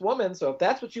grown-ass woman, so if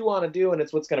that's what you want to do and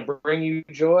it's what's going to bring you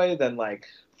joy, then,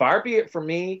 far be it for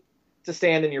me to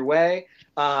stand in your way.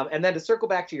 And then to circle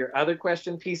back to your other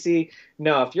question, PC,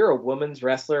 no, if you're a women's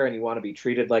wrestler and you want to be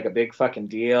treated like a big fucking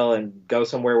deal and go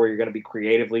somewhere where you're going to be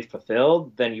creatively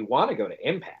fulfilled, then you want to go to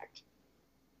Impact.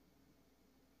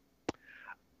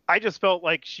 I just felt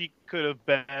like she could have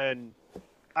been.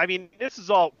 I mean, this is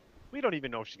all. We don't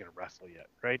even know if she's going to wrestle yet,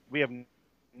 right? We have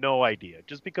no idea.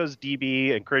 Just because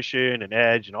DB and Christian and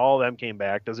Edge and all of them came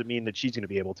back doesn't mean that she's going to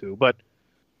be able to. But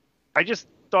I just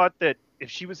thought that if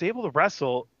she was able to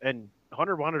wrestle and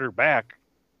Hunter wanted her back,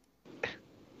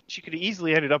 she could have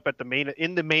easily ended up in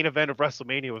the main event of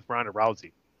WrestleMania with Ronda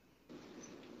Rousey.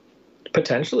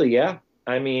 Potentially, yeah.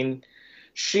 I mean,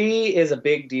 she is a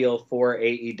big deal for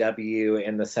AEW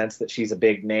in the sense that she's a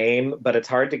big name, but it's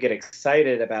hard to get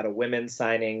excited about a women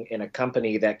signing in a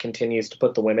company that continues to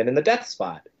put the women in the death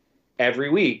spot every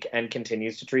week and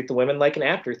continues to treat the women like an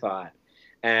afterthought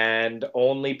and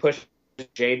only push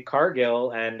Jade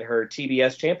Cargill and her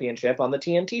TBS championship on the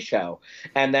TNT show.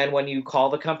 And then when you call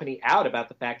the company out about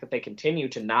the fact that they continue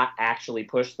to not actually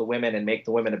push the women and make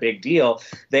the women a big deal,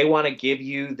 they want to give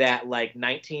you that like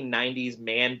 1990s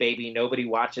man baby, nobody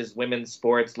watches women's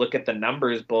sports, look at the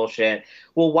numbers bullshit.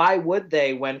 Well, why would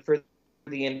they, when for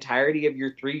the entirety of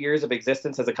your 3 years of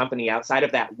existence as a company, outside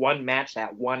of that one match,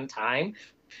 that one time,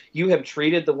 you have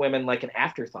treated the women like an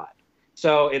afterthought?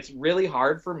 So it's really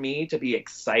hard for me to be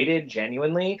excited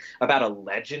genuinely about a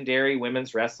legendary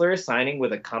women's wrestler signing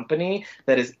with a company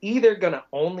that is either going to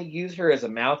only use her as a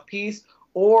mouthpiece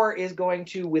or is going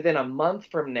to, within a month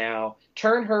from now,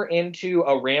 turn her into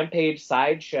a Rampage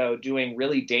sideshow doing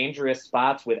really dangerous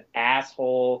spots with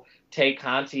asshole Tay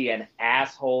Conti and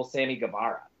asshole Sammy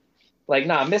Guevara. Like,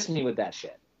 nah, miss me with that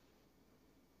shit.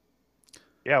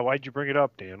 Yeah, why'd you bring it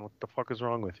up, Dan? What the fuck is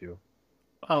wrong with you?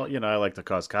 Well, you know, I like to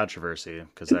cause controversy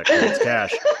because that creates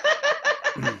cash.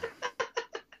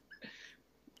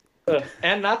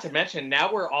 And not to mention,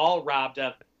 now we're all robbed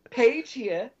of Paige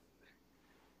here.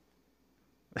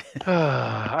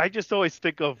 I just always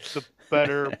think of the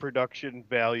better production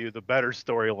value, the better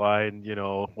storyline. You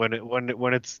know, when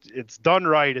it's done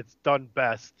right, it's done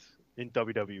best in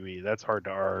WWE. That's hard to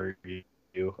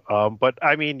argue. But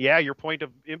I mean, yeah, your point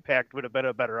of Impact would have been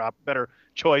a better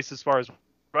choice as far as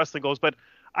wrestling goes, but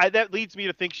that leads me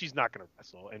to think she's not going to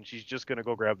wrestle and she's just going to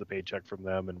go grab the paycheck from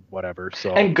them and whatever.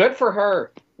 So, and good for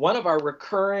her. One of our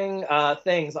recurring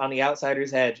things on the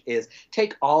Outsider's Edge is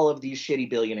take all of these shitty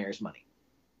billionaires' money,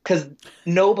 because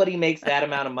nobody makes that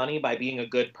amount of money by being a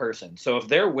good person. So if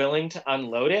they're willing to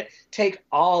unload it, take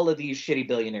all of these shitty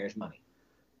billionaires' money.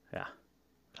 Yeah.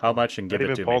 How much and give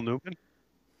it to Paul me? Newman?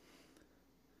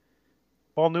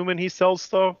 Paul Newman, he sells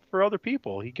stuff for other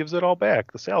people. He gives it all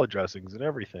back, the salad dressings and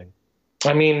everything.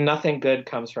 I mean, nothing good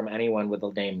comes from anyone with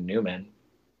the name Newman.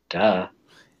 Duh.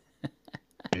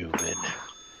 Newman.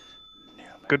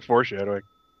 Good foreshadowing.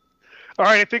 All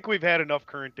right, I think we've had enough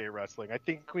current day wrestling. I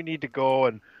think we need to go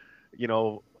and, you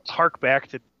know, hark back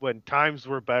to when times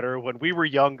were better, when we were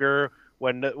younger,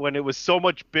 when it was so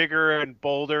much bigger and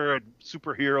bolder and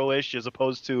superhero-ish as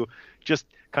opposed to just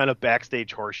kind of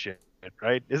backstage horseshit.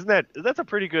 Right? That's a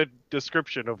pretty good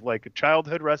description of like a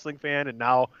childhood wrestling fan, and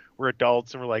now we're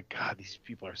adults and we're like, God, these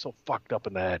people are so fucked up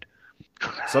in the head.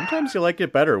 Sometimes you like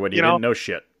it better when you didn't know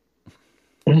shit.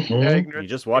 Mm-hmm. You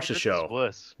just watch the show.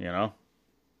 Bliss. You know?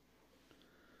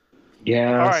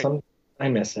 Yeah, right. I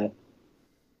miss it.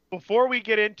 Before we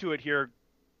get into it here,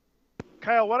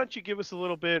 Kyle, why don't you give us a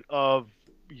little bit of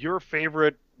your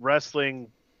favorite wrestling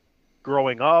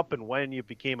growing up and when you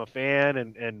became a fan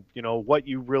and you know what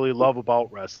you really love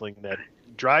about wrestling that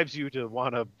drives you to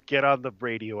want to get on the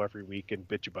radio every week and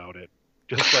bitch about it,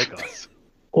 just like us.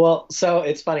 Well, so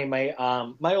it's funny. My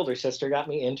older sister got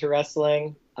me into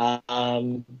wrestling,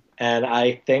 and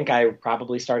I think I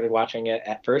probably started watching it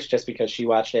at first just because she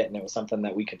watched it and it was something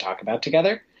that we could talk about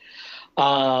together.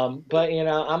 But you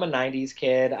know, I'm a 90s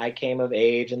kid. I came of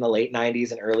age in the late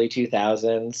 90s and early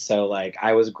 2000s. So like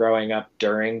I was growing up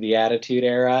during the Attitude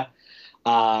Era.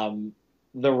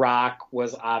 The Rock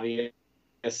was obviously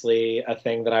a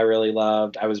thing that I really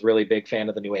loved. I was really big fan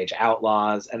of the New Age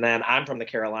Outlaws. And then I'm from the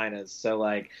Carolinas. So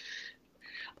like,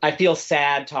 I feel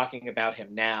sad talking about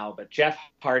him now, but Jeff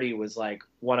Hardy was like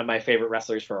one of my favorite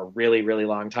wrestlers for a really, really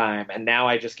long time. And now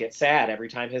I just get sad every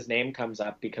time his name comes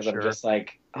up because I'm just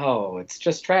like, oh, it's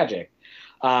just tragic.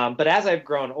 But as I've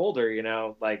grown older, you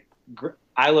know, like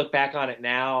I look back on it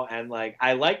now and like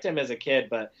I liked him as a kid,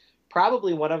 but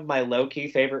probably one of my low-key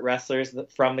favorite wrestlers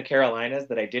from the Carolinas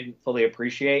that I didn't fully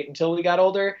appreciate until we got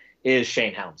older is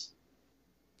Shane Helms.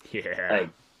 Yeah. Like,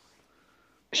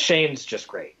 Shane's just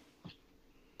great.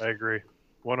 I agree,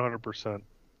 100%.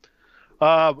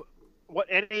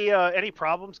 Any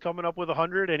problems coming up with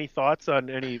 100? Any thoughts on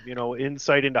any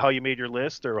insight into how you made your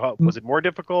list, or was it more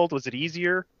difficult? Was it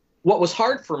easier? What was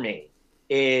hard for me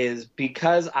is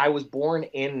because I was born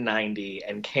in 90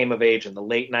 and came of age in the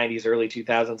late 90s, early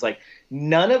 2000s, like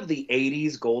none of the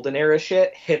 80s golden era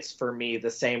shit hits for me the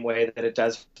same way that it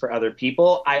does for other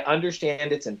people. I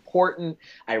understand it's important.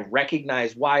 I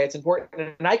recognize why it's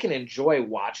important, and I can enjoy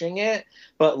watching it.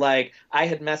 But like I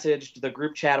had messaged the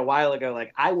group chat a while ago,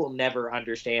 like I will never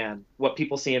understand what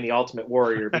people see in The Ultimate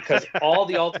Warrior because all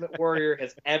The Ultimate Warrior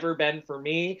has ever been for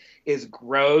me is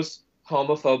gross,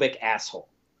 homophobic asshole.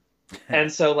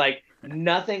 And so, like,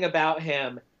 nothing about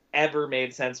him ever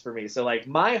made sense for me. So, like,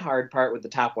 my hard part with the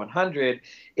top 100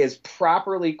 is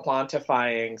properly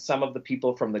quantifying some of the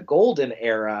people from the golden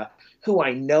era who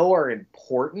I know are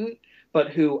important,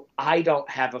 but who I don't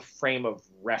have a frame of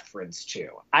reference to.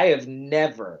 I have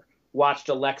never watched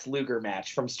a Lex Luger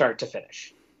match from start to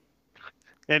finish.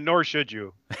 And nor should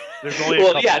you. There's only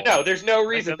there's no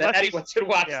reason that anyone should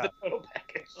watch the total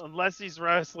package. Unless he's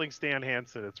wrestling Stan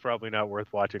Hansen, it's probably not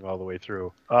worth watching all the way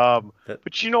through.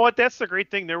 But you know what? That's the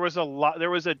great thing. There wasn't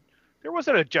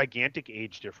a gigantic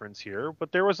age difference here,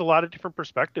 but there was a lot of different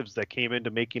perspectives that came into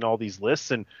making all these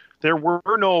lists, and there were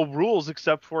no rules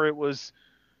except for it was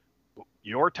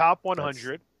your top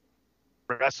 100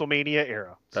 WrestleMania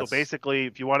era. So basically,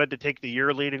 if you wanted to take the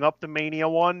year leading up to Mania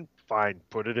 1, fine,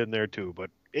 put it in there too. But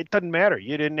it doesn't matter.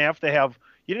 You didn't have to have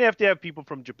people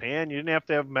from Japan. You didn't have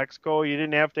to have Mexico. You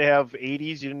didn't have to have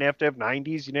 80s. You didn't have to have 90s.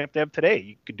 You didn't have to have today.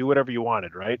 You could do whatever you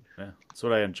wanted, right? Yeah, that's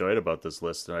what I enjoyed about this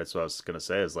list, and that's what I was gonna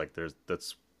say. Is like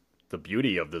that's the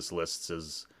beauty of this list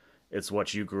is it's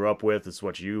what you grew up with. It's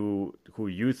who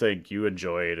you think you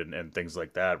enjoyed, and things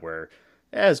like that. Where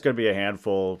it's gonna be a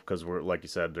handful because we're like you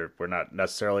said, we're not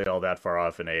necessarily all that far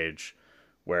off in age.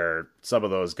 Where some of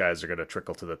those guys are going to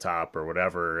trickle to the top or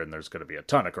whatever, and there's going to be a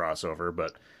ton of crossover,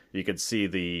 but you can see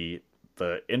the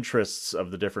interests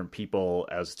of the different people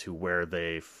as to where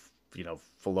they,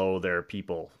 follow their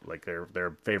people, like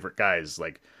their favorite guys.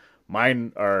 Like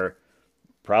mine are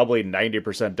probably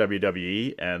 90%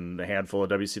 WWE and a handful of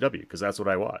WCW because that's what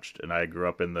I watched, and I grew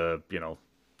up in the,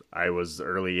 I was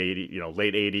early 80s,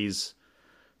 late 80s,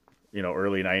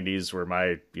 early 90s were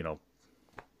my,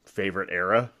 favorite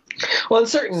era. Well, and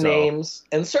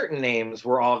certain names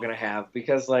we're all going to have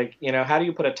because, like, how do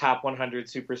you put a top 100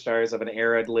 superstars of an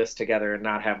era list together and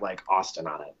not have, like, Austin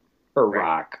on it or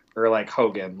Rock or, like,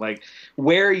 Hogan? Like,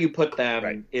 where you put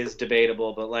them is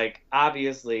debatable, but, like,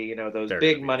 obviously, those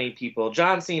big money people,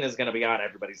 John Cena is going to be on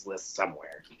everybody's list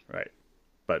somewhere. Right.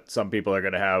 But some people are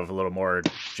going to have a little more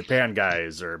Japan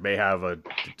guys or may have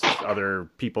other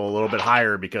people a little bit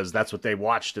higher because that's what they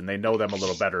watched and they know them a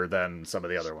little better than some of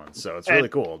the other ones. So it's really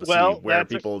cool to see where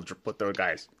people put those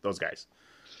guys.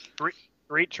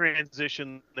 Great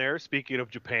transition there. Speaking of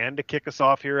Japan, to kick us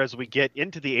off here as we get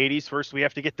into the 80s, first we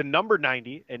have to get to number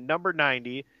 90, and number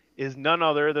 90 is none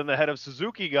other than the head of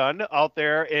Suzuki Gun out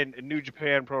there in New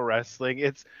Japan Pro Wrestling.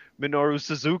 It's Minoru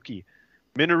Suzuki.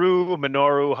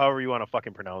 Minoru, however you want to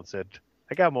fucking pronounce it.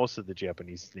 I got most of the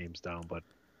Japanese names down, but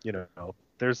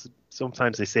there's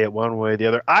sometimes they say it one way or the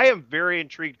other. I am very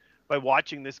intrigued by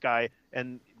watching this guy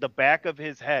and the back of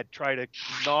his head try to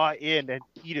gnaw in and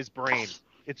eat his brain.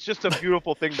 It's just a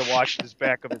beautiful thing to watch this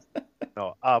back of his.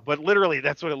 But literally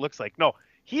that's what it looks like. No,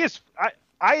 he is.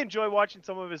 I enjoy watching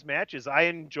some of his matches. I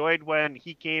enjoyed when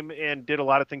he came and did a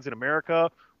lot of things in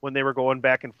America when they were going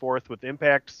back and forth with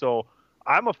Impact. So.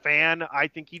 I'm a fan. I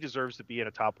think he deserves to be in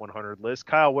a top 100 list.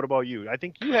 Kyle, what about you? I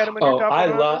think you had him in your top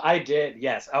 100. I did,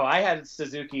 yes. I had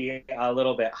Suzuki a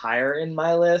little bit higher in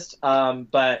my list,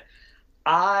 but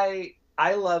I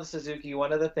love Suzuki.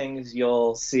 One of the things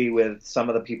you'll see with some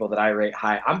of the people that I rate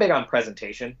high, I'm big on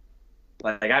presentation.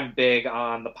 Like I'm big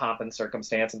on the pomp and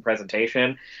circumstance and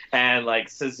presentation, and like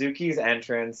Suzuki's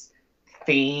entrance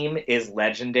theme is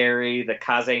legendary. The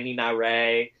Kaze ni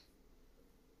Nare.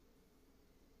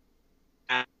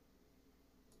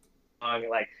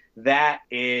 Like that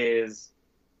is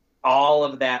all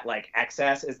of that, like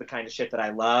excess is the kind of shit that I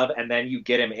love. And then you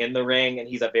get him in the ring and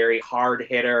he's a very hard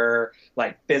hitter,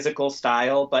 like physical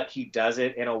style, but he does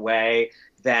it in a way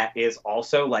that is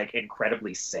also like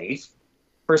incredibly safe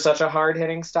for such a hard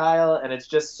hitting style. And it's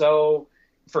just so,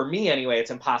 for me anyway,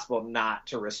 it's impossible not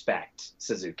to respect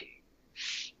Suzuki.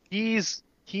 He's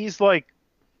like,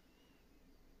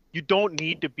 you don't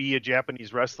need to be a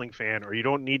Japanese wrestling fan, or you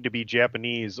don't need to be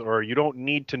Japanese, or you don't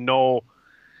need to know.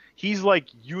 He's like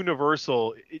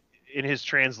universal in his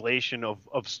translation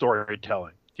of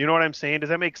storytelling. Do you know what I'm saying? Does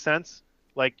that make sense?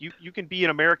 Like you can be an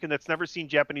American that's never seen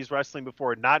Japanese wrestling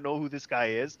before and not know who this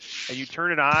guy is, and you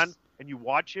turn it on and you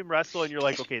watch him wrestle, and you're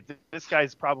like, okay, this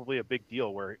guy's probably a big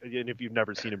deal. And if you've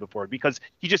never seen him before, because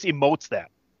he just emotes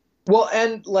that. Well,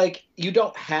 and like, you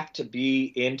don't have to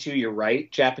be into, you're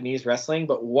right, Japanese wrestling,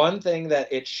 but one thing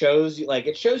that it shows you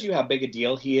how big a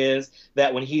deal he is,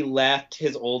 that when he left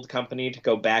his old company to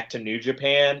go back to New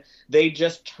Japan, they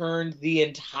just turned the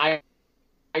entire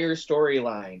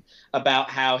storyline about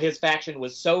how his faction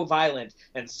was so violent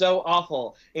and so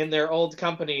awful in their old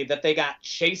company that they got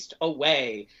chased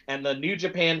away, and the New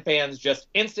Japan fans just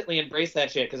instantly embraced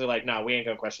that shit because they're like, no, we ain't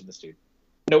gonna question this dude.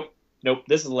 Nope,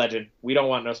 this is a legend. We don't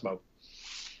want no smoke.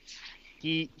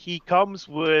 He comes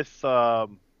with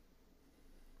an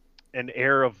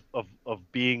air of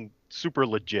being super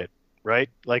legit, right?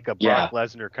 Like a Brock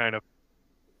Lesnar kind of.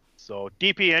 So,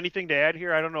 DP, anything to add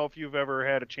here? I don't know if you've ever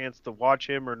had a chance to watch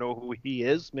him or know who he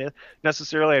is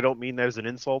necessarily. I don't mean that as an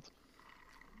insult.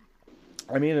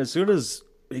 I mean, as soon as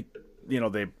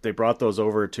they brought those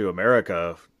over to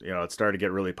America, it started to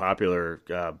get really popular.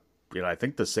 I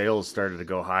think the sales started to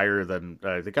go higher than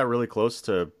they got really close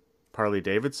to Harley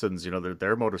Davidson's.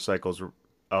 Their motorcycles were.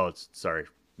 Oh, sorry,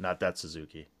 not that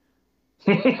Suzuki.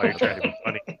 Why are you trying to be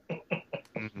funny?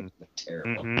 Mm-hmm.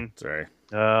 Terrible. Mm-hmm. Sorry.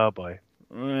 Oh boy.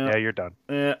 Yeah, you're done.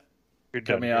 Yeah. You're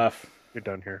Cut done. me off. You're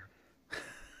done here.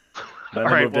 All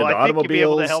right. Well, I think you'll be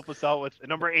able to help us out with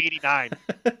number 89.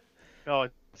 No,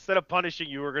 instead of punishing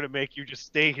you, we're going to make you just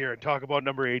stay here and talk about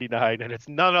number 89, and it's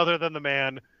none other than the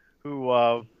man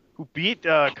who beat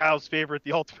Kyle's favorite,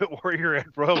 the Ultimate Warrior, at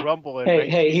Royal Rumble.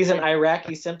 Hey, he's an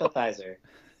Iraqi sympathizer.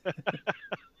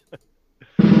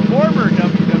 Former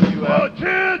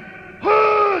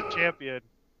WWF champion.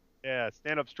 Yeah,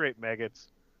 stand up straight, maggots.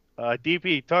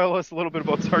 DP, tell us a little bit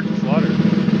about Sergeant Slaughter.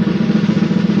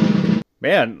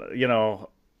 Man,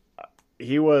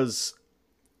 he was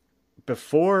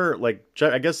before,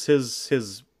 I guess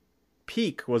his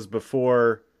peak was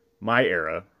before my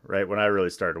era, right, when I really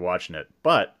started watching it.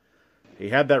 But he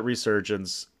had that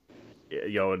resurgence,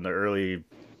 in the early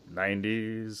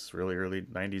 90s, really early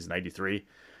 90s, 93.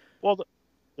 Well,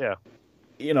 yeah.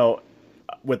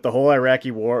 With the whole Iraqi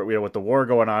war, with the war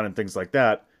going on and things like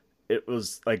that, it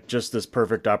was like just this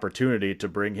perfect opportunity to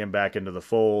bring him back into the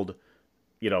fold,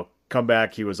 come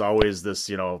back. He was always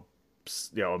this,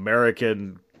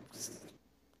 American,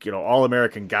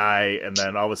 all-American guy. And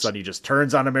then all of a sudden he just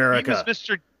turns on America.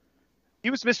 He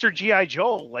was Mr. G.I.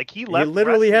 Joe. Like, he left. He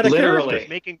literally had a character.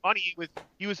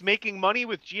 He was making money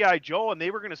with G.I. Joe, and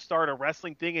they were going to start a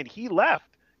wrestling thing, and he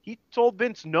left. He told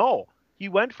Vince no. He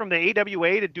went from the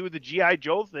AWA to do the G.I.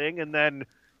 Joe thing, and then,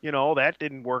 that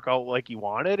didn't work out like he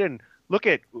wanted. And look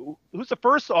at who's the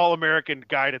first All-American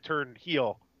guy to turn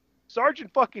heel?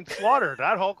 Sergeant fucking Slaughter,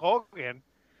 not Hulk Hogan.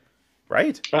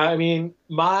 Right. I mean,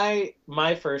 my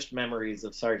first memories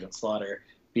of Sergeant Slaughter,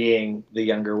 being the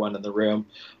younger one in the room,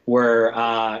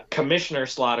 were Commissioner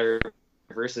Slaughter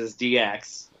versus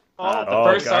DX.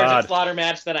 Sergeant Slaughter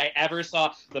match that I ever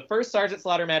saw. The first Sergeant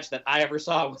Slaughter match that I ever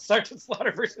saw was Sergeant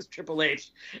Slaughter versus Triple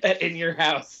H at In Your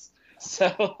House.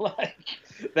 So,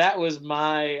 that was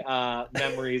my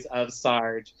memories of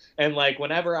Sarge. And,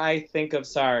 whenever I think of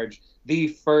Sarge, the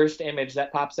first image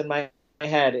that pops in my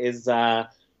head is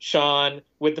Shawn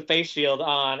with the face shield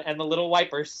on and the little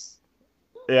wipers.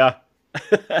 Yeah.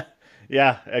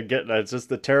 Yeah, again, it's just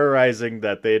the terrorizing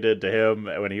that they did to him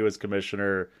when he was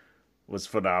commissioner was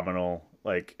phenomenal.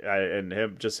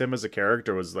 Him as a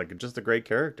character was just a great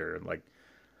character, and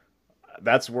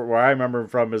that's where I remember him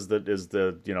from is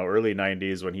the early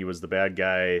 90s when he was the bad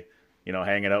guy,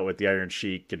 hanging out with the Iron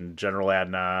Sheik and General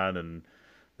Adnan, and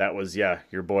that was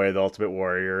your boy, the Ultimate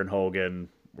Warrior, and Hogan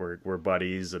were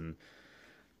buddies, and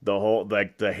the whole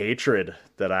the hatred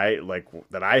that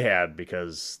I had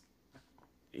because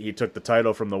he took the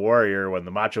title from the Warrior when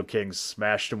the Macho King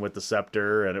smashed him with the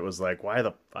scepter, and it was why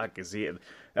the fuck is he?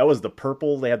 That was they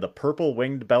had the purple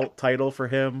winged belt title for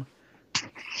him.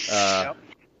 Yep.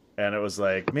 And it was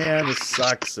man, this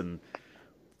sucks. And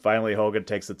finally Hogan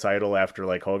takes the title after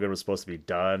Hogan was supposed to be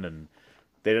done, and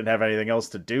they didn't have anything else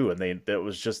to do. And it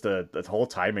was just the whole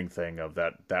timing thing of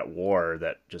that war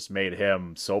that just made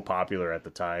him so popular at the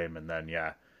time. And then,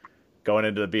 going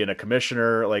into being a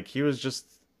commissioner, he was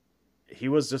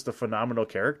just a phenomenal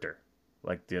character,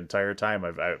 the entire time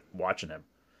I watching him.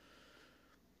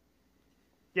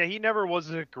 Yeah, he never was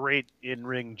a great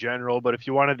in-ring general, but if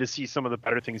you wanted to see some of the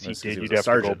better things he did, you'd have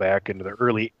to go back into the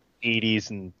early 80s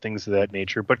and things of that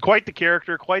nature. But quite the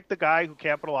character, quite the guy who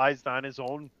capitalized on his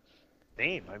own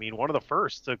name. I mean, one of the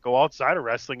first to go outside of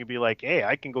wrestling and be like, hey,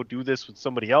 I can go do this with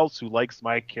somebody else who likes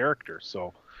my character.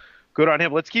 So good on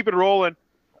him. Let's keep it rolling.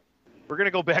 We're going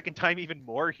to go back in time even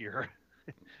more here.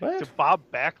 What? To Bob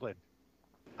Backlund.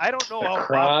 I don't know A how Bob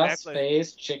Backlund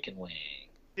cross-faced chicken wing.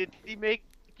 did. He make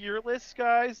your list,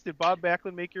 guys? Did Bob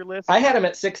Backlund make your list? I had him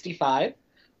at 65.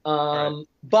 Right.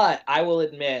 But I will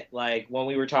admit, like when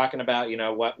we were talking about,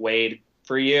 what weighed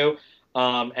for you,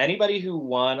 anybody who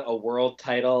won a world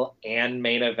title and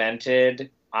main evented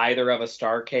either of a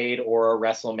Starrcade or a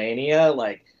WrestleMania,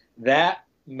 like that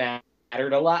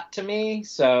mattered a lot to me.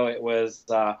 So it was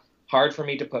hard for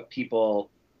me to put people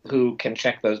who can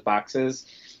check those boxes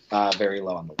very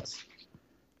low on the list.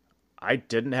 I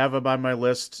didn't have him on my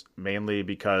list mainly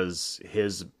because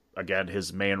his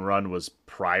main run was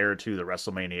prior to the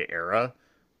WrestleMania era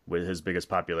with his biggest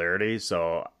popularity.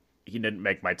 So he didn't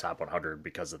make my top 100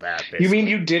 because of that. Basically. You mean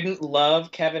you didn't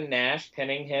love Kevin Nash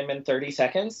pinning him in 30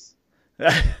 seconds?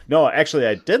 No, actually,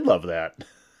 I did love that.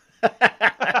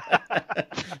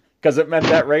 Because it meant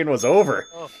that reign was over.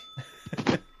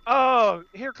 Oh,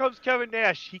 here comes Kevin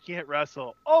Nash. He can't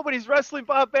wrestle. Oh, but he's wrestling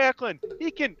Bob Backlund.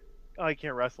 He can't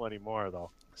wrestle anymore, though.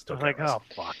 Still I'm like, wrestle.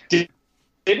 oh, fuck.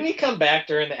 Didn't he come back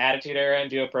during the Attitude Era and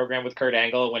do a program with Kurt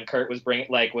Angle when Kurt was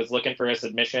was looking for a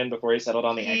submission before he settled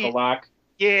on the ankle lock?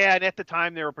 Yeah, and at the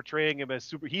time they were portraying him as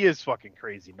super. He is fucking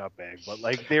crazy nutbag, but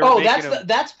like they were.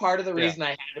 That's part of the reason I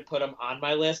had to put him on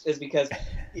my list is because,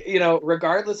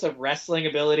 regardless of wrestling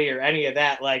ability or any of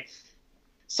that, like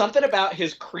something about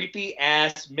his creepy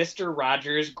ass Mr.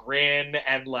 Rogers grin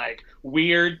and like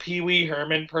weird Pee Wee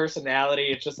Herman personality.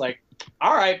 It's just like,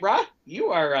 all right, brah, you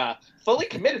are fully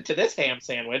committed to this ham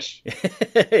sandwich.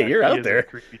 Hey, you're out there.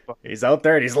 He's out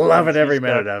there and he's loving every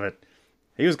minute of it.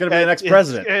 He was going to be the next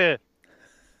president.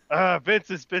 Vince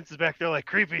is back there like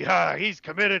creepy. He's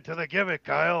committed to the gimmick,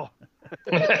 Kyle.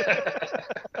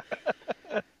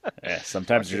 Yeah,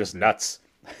 sometimes you're just nuts.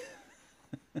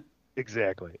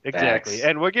 Exactly. Facts.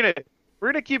 And we're gonna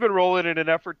keep it rolling in an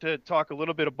effort to talk a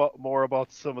little bit more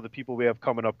about some of the people we have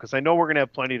coming up because I know we're gonna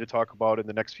have plenty to talk about in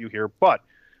the next few here. But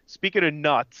speaking of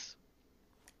nuts,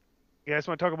 you guys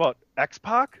want to talk about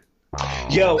X-Pac?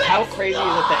 Yo, how crazy is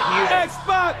it that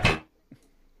X-Pac!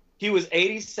 he was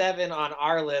 87 on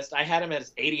our list. I had him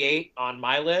as 88 on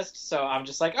my list, so I'm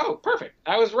just like, oh, perfect.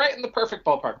 I was right in the perfect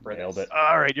ballpark for Nailed this. it.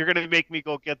 All right, you're gonna make me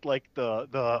go get like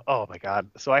the oh my god.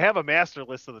 So I have a master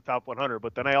list of the top 100,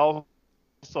 but then I also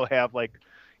have like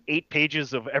 8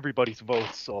 pages of everybody's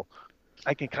votes, so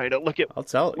I can kind of look at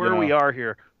where we are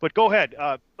here. But go ahead.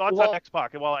 Thoughts on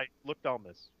X-Pac while I look down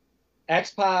this.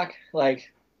 X-Pac,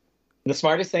 like, the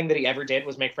smartest thing that he ever did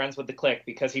was make friends with the Clique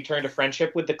because he turned a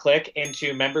friendship with the Clique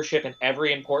into membership in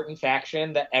every important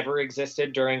faction that ever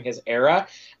existed during his era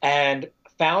and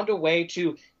found a way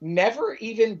to never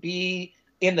even be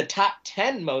in the top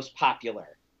 10 most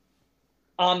popular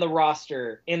on the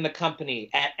roster in the company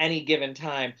at any given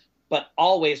time, but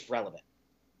always relevant.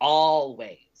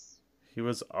 Always. He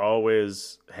was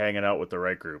always hanging out with the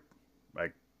right group.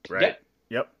 Like, right?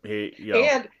 Yep.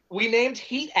 And we named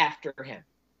Heat after him.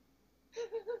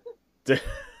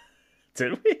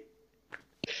 Did we?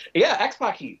 Yeah,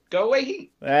 X-Pac Heat. Go away,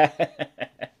 Heat. I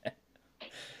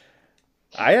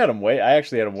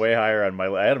actually had him way higher on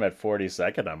I had him at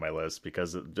 42nd on my list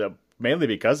mainly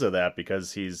because of that,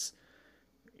 because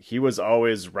he was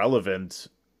always relevant.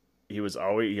 He was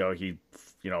always, guy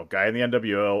in the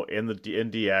NWO, in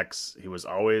DX, he was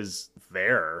always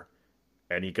there,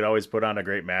 and he could always put on a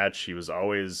great match. He was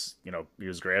always, he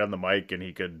was great on the mic, and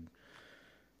he could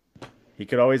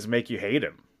always make you hate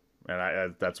him.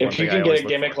 And that's one thing I always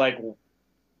look for.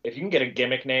 If you can get a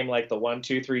gimmick name like the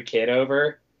 1-2-3 Kid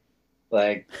over,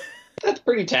 like, that's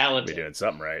pretty talented. Be doing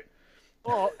something right.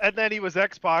 Well, and then he was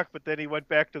X-Pac, but then he went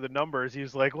back to the numbers. He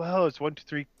was like, well, it's 1, 2,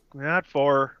 3, not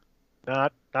 4,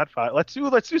 not 5. Let's do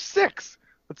 6.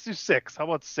 Let's do 6. How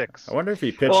about 6? I wonder if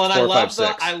he pitched 4, 5,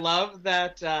 6. I love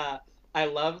that. I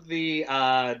love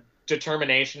the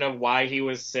determination of why he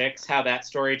was 6. How that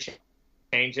story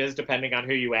changes depending on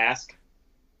who you ask.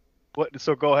 What?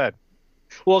 So go ahead.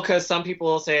 Well, because some people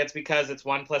will say it's because it's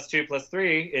 1 + 2 +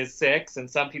 3 is 6, and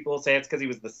some people will say it's because he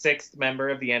was the 6th member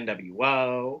of the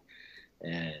NWO.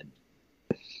 And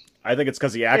I think it's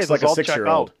because he acts like a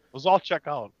 6-year-old. Those all check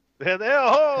out. Hey,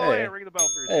 ring the bell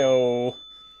for yourself. Hey-oh.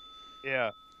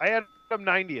 Yeah, I had him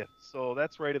 90th, so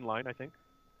that's right in line, I think.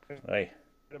 Hey.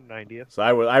 I'm 90th. So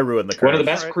I ruined the curve. One of the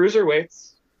best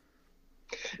cruiserweights.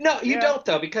 No, you don't,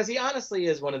 though, because he honestly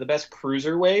is one of the best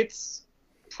cruiserweights,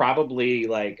 probably,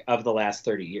 like, of the last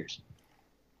 30 years.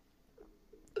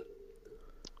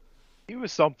 He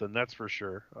was something, that's for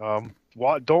sure.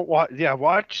 Watch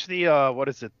the, what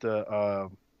is it,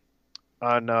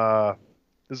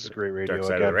 this is great radio. Dark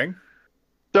Side of the Ring?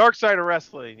 Dark Side of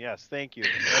Wrestling, yes, thank you.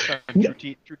 That's on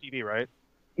True TV, right?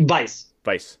 Vice,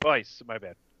 my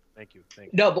bad. Thank you.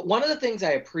 No, but one of the things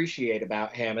I appreciate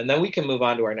about him, and then we can move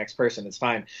on to our next person, it's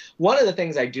fine. One of the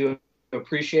things I do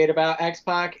appreciate about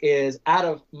X-Pac is out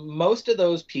of most of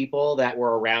those people that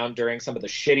were around during some of the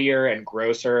shittier and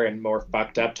grosser and more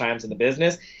fucked up times in the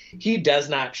business, he does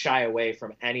not shy away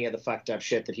from any of the fucked up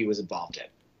shit that he was involved in.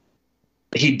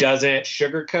 He doesn't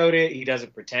sugarcoat it. He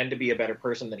doesn't pretend to be a better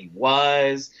person than he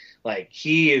was. Like,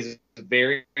 he is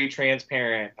very, very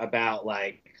transparent about,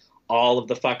 like, all of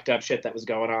the fucked up shit that was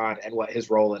going on and what his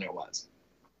role in it was.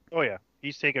 Oh, yeah.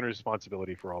 He's taking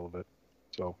responsibility for all of it.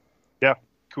 So, yeah,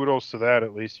 kudos to that.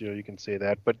 At least, you can say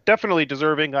that. But definitely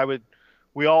deserving.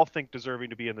 We all think deserving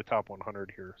to be in the top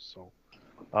 100 here. So,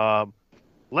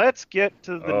 let's get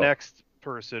to the next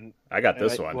person. I got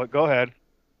this one. Go ahead.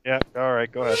 Yeah, all right,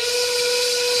 go ahead.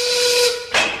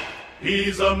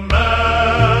 He's a man,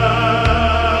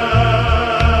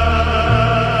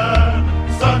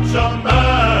 such a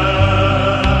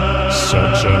man,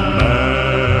 such a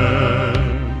man.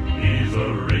 He's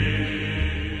a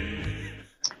real.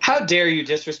 How dare you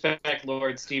disrespect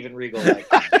Lord Steven Regal like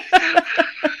that?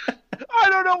 I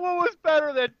don't know what was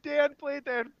better, that Dan played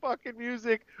that fucking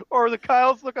music or the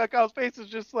Kyle's look on Kyle's face is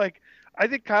just like, I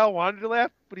think Kyle wanted to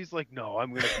laugh, but he's like, no,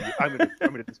 I'm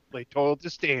gonna display total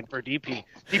disdain for DP.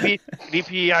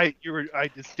 DP, I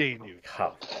disdain you.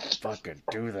 How fucking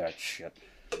do that shit?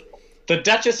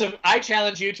 I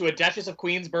challenge you to a Duchess of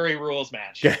Queensberry rules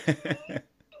match.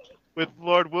 With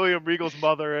Lord William Regal's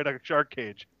mother in a shark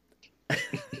cage.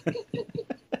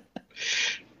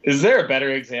 Is there a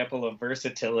better example of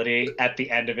versatility at the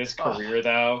end of his career,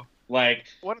 though? Like,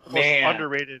 one of the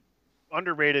most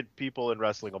underrated people in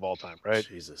wrestling of all time, right?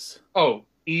 Jesus. Oh,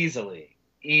 easily.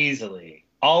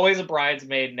 Always a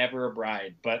bridesmaid, never a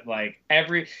bride. But like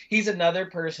he's another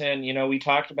person, we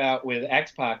talked about with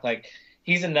X-Pac, like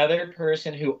he's another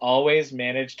person who always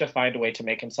managed to find a way to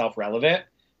make himself relevant,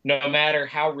 no matter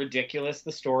how ridiculous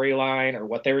the storyline or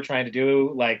what they were trying to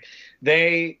do. Like,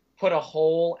 they put a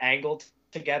whole angle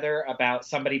together about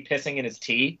somebody pissing in his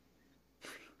tea.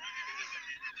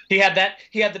 He had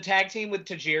the tag team with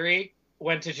Tajiri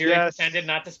when Tajiri pretended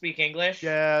not to speak English.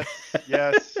 Yes.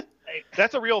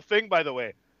 That's a real thing, by the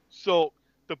way. So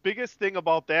the biggest thing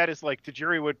about that is, like,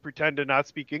 Tajiri would pretend to not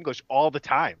speak English all the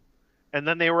time. And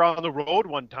then they were on the road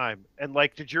one time, and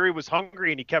like Tajiri was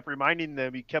hungry, and he kept reminding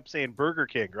them, he kept saying Burger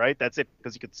King, right? That's it,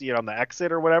 because you could see it on the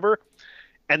exit or whatever.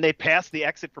 And they passed the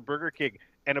exit for Burger King,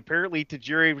 and apparently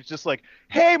Tajiri was just like,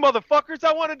 hey, motherfuckers,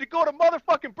 I wanted to go to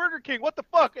motherfucking Burger King. What the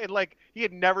fuck? And like, he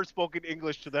had never spoken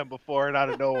English to them before, and out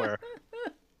of nowhere.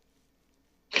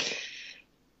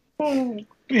 He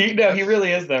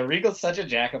really is, though. Regal's such a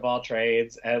jack of all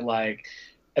trades, and like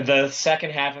the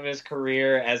second half of his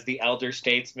career as the elder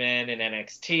statesman in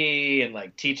NXT and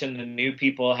like teaching the new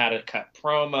people how to cut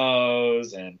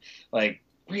promos, and like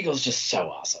Regal's just so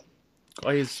awesome.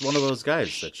 Well, he's one of those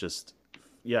guys that just,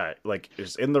 like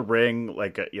is in the ring,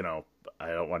 like I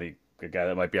don't want a guy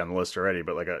that might be on the list already,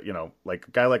 but like like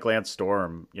a guy like Lance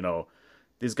Storm,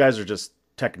 these guys are just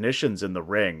technicians in the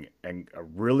ring and are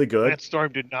really good. Lance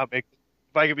Storm did not make.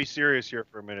 If I could be serious here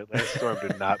for a minute, Lance Storm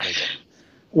did not make it.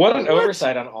 What an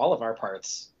oversight on all of our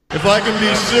parts. If I can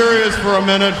be serious for a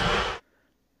minute.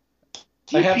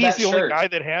 He's the only guy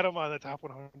that had him on the top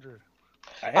 100.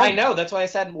 I know. That's why I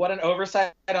said what an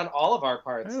oversight on all of our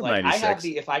parts. Like 96. I have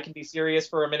the "If I Can Be Serious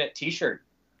for a Minute" T-shirt,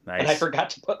 and I forgot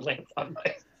to put Lance on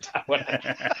my top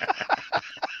 100.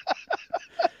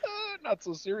 Not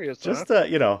so serious. Just huh?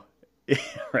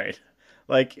 Right.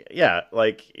 Like,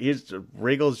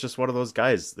 Regal's just one of those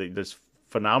guys. This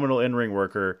phenomenal in-ring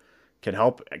worker, can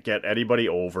help get anybody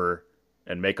over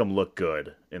and make them look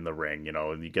good in the ring,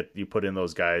 and you put in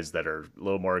those guys that are a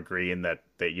little more green that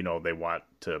they want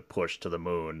to push to the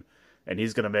moon, and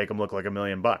he's going to make them look like $1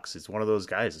 million. He's one of those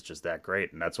guys. It's just that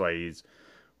great. And that's why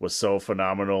was so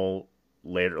phenomenal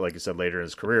later, like you said, later in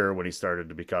his career when he started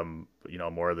to become,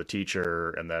 more of the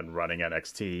teacher and then running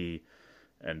NXT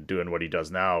and doing what he does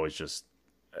now is just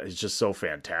so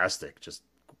fantastic. Just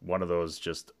one of those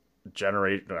I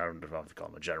don't know if you call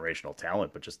him a generational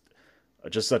talent, but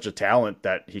just such a talent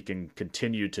that he can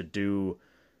continue to do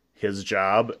his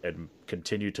job and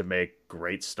continue to make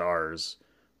great stars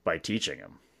by teaching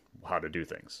him how to do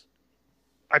things.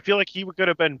 I feel like he could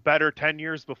have been better 10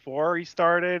 years before he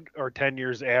started or 10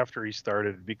 years after he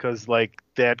started, because like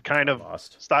that kind of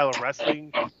style of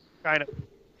wrestling kind of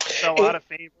fell out of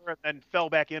favor and then fell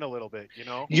back in a little bit,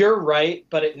 You're right,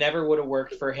 but it never would have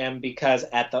worked for him because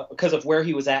of where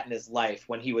he was at in his life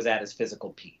when he was at his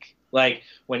physical peak. Like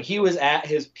when he was at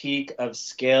his peak of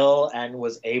skill and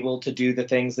was able to do the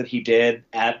things that he did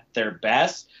at their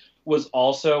best was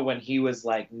also when he was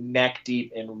like neck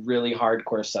deep in really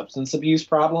hardcore substance abuse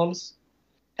problems.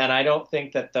 And I don't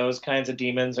think that those kinds of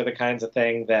demons are the kinds of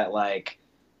thing that like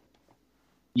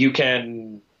you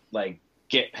can like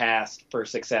get past for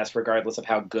success regardless of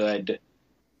how good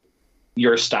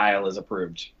your style is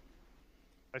approved.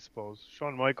 I suppose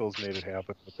Shawn Michaels made it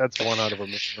happen, but that's one out of a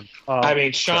million. I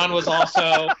mean, Shawn was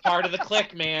also part of the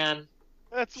clique, man.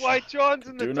 That's why Shawn's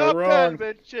in the Do no top wrong. 10,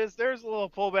 bitches. There's a little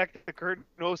pullback to the curtain.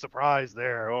 No surprise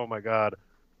there. Oh, my God.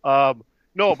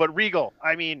 No, but Regal,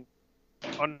 I mean,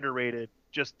 underrated.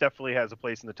 Just definitely has a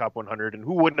place in the top 100. And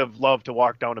who wouldn't have loved to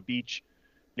walk down a beach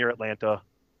near Atlanta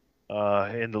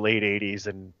in the late 80s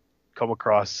and come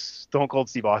across Stone Cold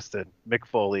Steve Austin, Mick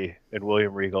Foley, and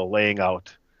William Regal laying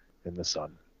out in the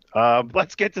sun.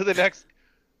 Let's get to the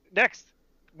next.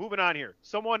 Moving on here.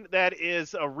 Someone that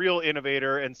is a real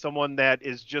innovator and someone that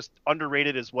is just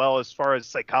underrated as well as far as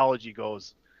psychology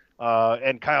goes.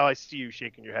 And Kyle, I see you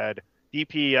shaking your head.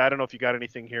 DP, I don't know if you got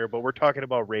anything here, but we're talking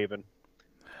about Raven.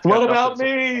 What about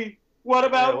me? What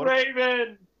about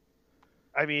Raven?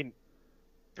 I mean,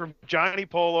 from Johnny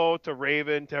Polo to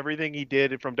Raven to everything he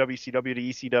did from WCW to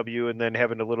ECW and then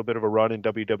having a little bit of a run in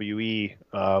WWE.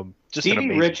 Just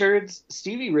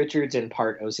Stevie Richards in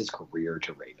part owes his career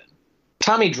to Raven.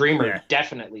 Tommy Dreamer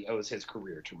definitely owes his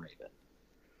career to Raven.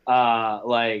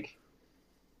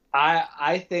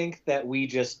 I think that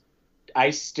I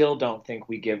still don't think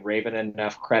we give Raven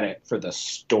enough credit for the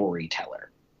storyteller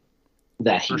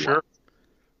that he For sure.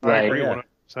 was. I agree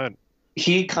 100%.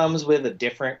 He comes with a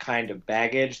different kind of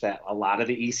baggage that a lot of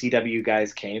the ECW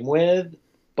guys came with,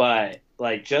 but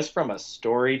like just from a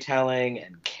storytelling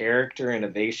and character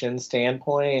innovation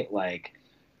standpoint, like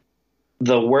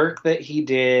the work that he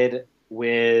did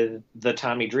with the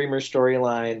Tommy Dreamer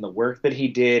storyline, the work that he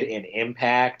did in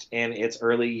Impact in its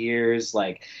early years,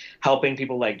 like helping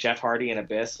people like Jeff Hardy and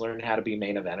Abyss learn how to be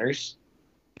main eventers.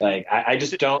 Like, I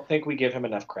just don't think we give him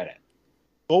enough credit.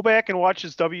 Go back and watch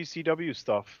his WCW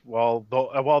stuff while the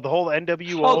whole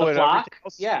NWO Oh, the and Flock? everything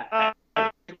else. Yeah.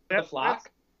 The Flock?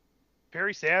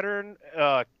 Perry Saturn,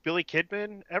 Billy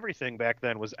Kidman, everything back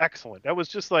then was excellent. That was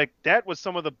just like, that was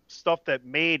some of the stuff that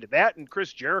made that, and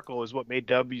Chris Jericho is what made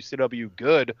WCW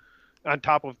good on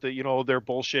top of the, their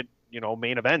bullshit,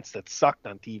 main events that sucked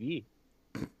on TV.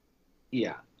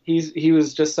 Yeah. He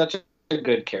was just such a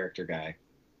good character guy.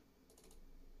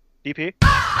 DP?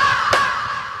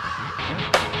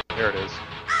 There it is.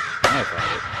 I found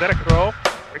it. Is that a crow?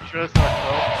 Are you sure that's not a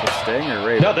crow? Is it Sting or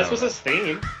Raven? No, this was his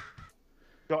theme.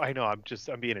 No, I know. I'm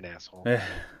being an asshole.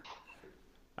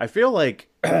 I feel like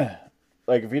if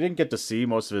you didn't get to see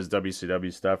most of his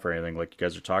WCW stuff or anything, like you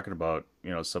guys are talking about,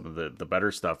 some of the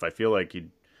better stuff, I feel like he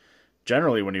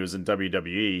generally, when he was in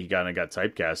WWE, he kind of got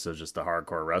typecast as just a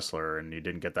hardcore wrestler, and he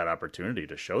didn't get that opportunity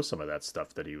to show some of that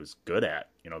stuff that he was good at,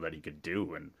 that he could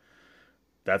do, and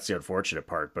that's the unfortunate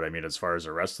part. But I mean, as far as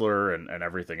a wrestler and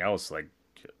everything else, like,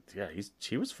 yeah,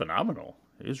 he was phenomenal.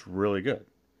 He was really good.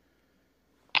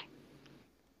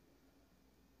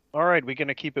 All right, we're going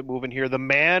to keep it moving here. The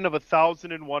man of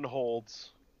 1,001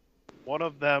 holds. One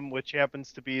of them, which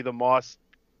happens to be the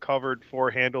moss-covered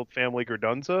four-handled family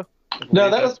Gradunza. No,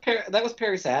 that was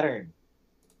Perry Saturn.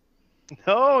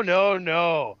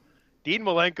 No. Dean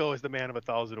Malenko is the man of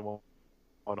 1,001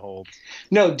 holds.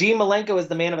 No, Dean Malenko is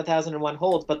the man of 1,001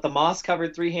 holds, but the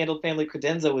moss-covered three-handled family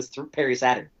credenza was Perry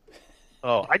Saturn.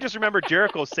 Oh, I just remember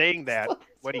Jericho saying that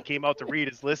when he came out to read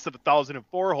his list of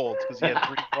 1,004 holds because he had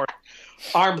 3 more.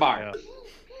 Armbar.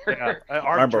 Yeah.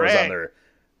 Armbar was on there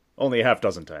only a half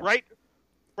dozen times.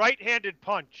 Right-handed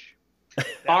punch.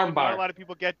 Armbar. Not a lot of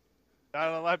people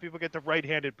get the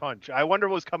right-handed punch. I wonder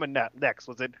what was coming next.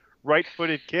 Was it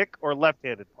right-footed kick or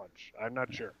left-handed punch? I'm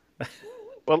not sure.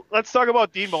 Well, let's talk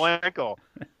about Dean Malenko.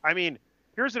 I mean,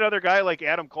 here's another guy like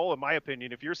Adam Cole, in my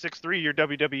opinion. If you're 6'3", you're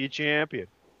WWE champion.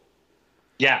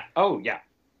 Yeah. Oh, yeah.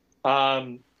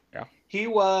 He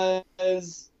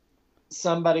was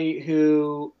somebody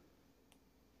who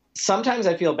sometimes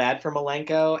I feel bad for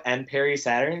Malenko and Perry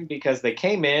Saturn because they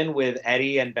came in with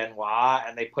Eddie and Benoit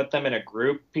and they put them in a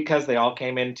group because they all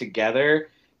came in together.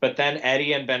 But then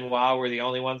Eddie and Benoit were the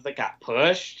only ones that got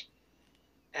pushed.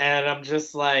 And I'm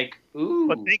just like, ooh.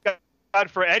 But thank God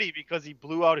for Eddie because he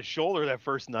blew out his shoulder that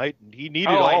first night and he needed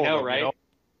all of them, right?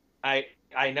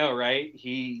 I know, right?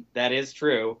 That is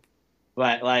true.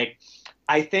 But, like,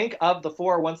 I think of the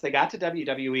four, once they got to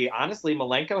WWE, honestly,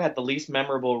 Malenko had the least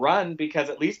memorable run because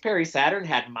at least Perry Saturn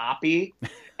had Moppy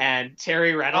and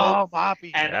Terry Reynolds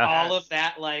Moppy. and all of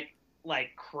that, like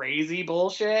crazy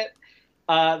bullshit.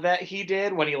 that he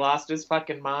did when he lost his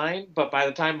fucking mind. But by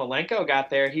the time Malenko got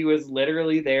there, he was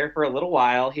literally there for a little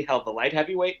while. He held the light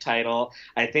heavyweight title.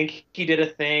 I think he did a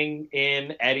thing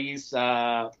in Eddie's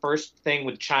first thing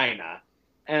with China.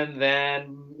 And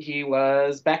then he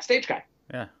was backstage guy.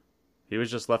 Yeah. He was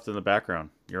just left in the background.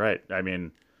 You're right. I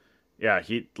mean, yeah,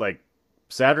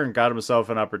 Saturn got himself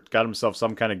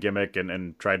some kind of gimmick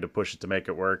and tried to push it to make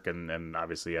it work, and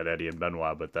obviously had Eddie and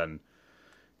Benoit, but then,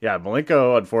 yeah,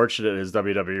 Malenko, unfortunate, his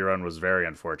WWE run was very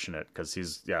unfortunate, because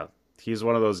he's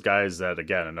one of those guys that,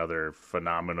 again, another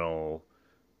phenomenal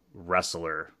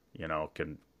wrestler,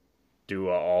 can do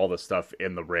all the stuff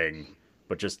in the ring,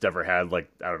 but just never had,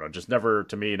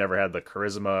 never had the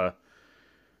charisma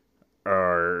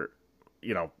or,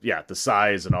 the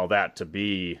size and all that to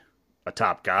be a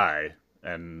top guy,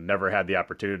 and never had the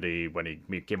opportunity when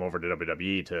he came over to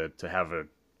WWE to have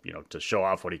to show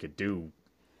off what he could do.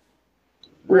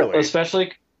 Really,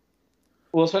 especially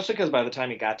because by the time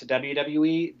he got to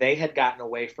WWE, they had gotten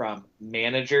away from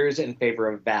managers in favor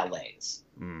of valets.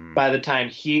 By the time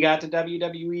he got to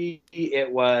WWE,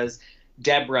 it was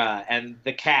Deborah and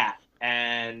the Cat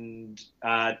and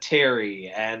Terry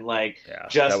and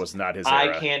that was not his eye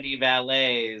era. candy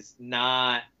valets.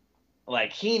 Not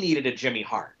he needed a Jimmy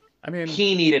Hart. I mean,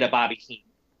 he needed a Bobby Keane.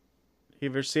 You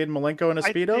ever seen Malenko in a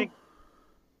Speedo?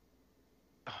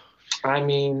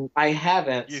 I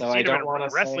haven't, so I don't want to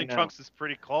say wrestling no. trunks is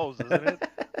pretty close, isn't it?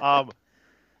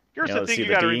 Here's the thing you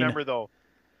got to remember, though.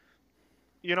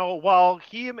 While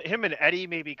him and Eddie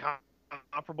may be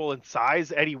comparable in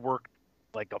size, Eddie worked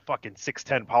like a fucking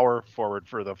 6'10" power forward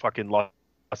for the fucking Los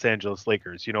Angeles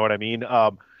Lakers. You know what I mean?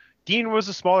 Dean was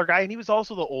a smaller guy, and he was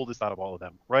also the oldest out of all of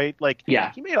them, right?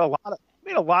 He made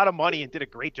a lot of money and did a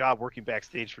great job working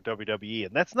backstage for WWE,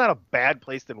 and that's not a bad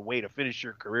place and way to finish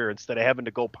your career instead of having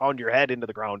to go pound your head into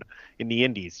the ground in the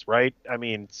Indies, right? I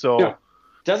mean, so yeah.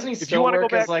 Doesn't he still work go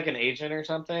back, as an agent or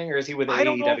something, or is he with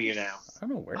AEW now? I don't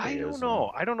know where he is. I don't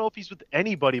know. I don't know if he's with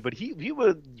anybody, but he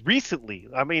was recently.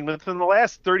 I mean, within the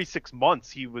last 36 months,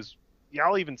 he was. Yeah,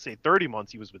 I'll even say 30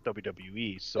 months. He was with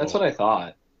WWE. So that's what I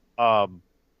thought.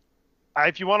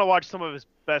 If you want to watch some of his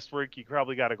best work, you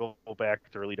probably got to go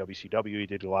back to early WCW. He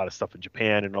did a lot of stuff in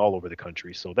Japan and all over the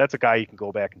country. So that's a guy you can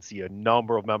go back and see a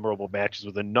number of memorable matches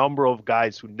with a number of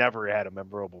guys who never had a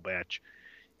memorable match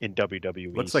in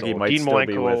WWE. Looks like he might still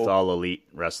be with All Elite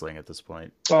Wrestling at this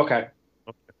point. Okay.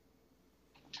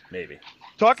 Maybe.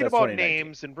 Talking about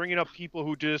names and bringing up people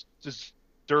who just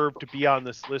deserve to be on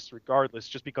this list regardless,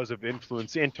 just because of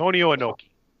influence. Antonio Inoki.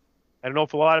 I don't know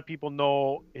if a lot of people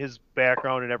know his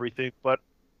background and everything, but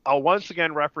I'll once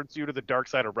again reference you to the Dark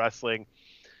Side of Wrestling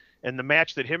and the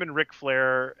match that him and Ric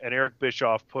Flair and Eric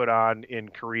Bischoff put on in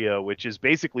Korea, which is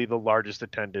basically the largest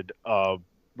attended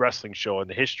wrestling show in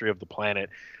the history of the planet.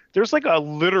 There's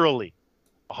literally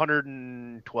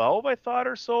 112, I thought,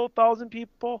 or so thousand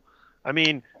people. I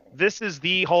mean, this is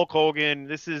the Hulk Hogan.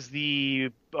 This is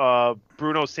the Bruno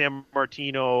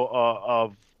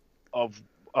Sammartino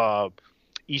of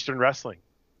Eastern wrestling,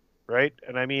 right?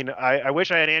 And I mean, I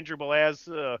wish I had Andrew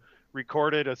Belaz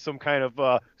recorded as some kind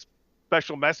of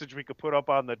special message we could put up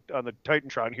on the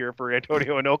Titantron here for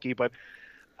Antonio Inoki, but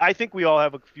I think we all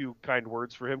have a few kind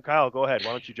words for him. Kyle, go ahead.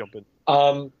 Why don't you jump in?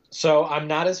 So I'm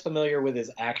not as familiar with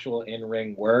his actual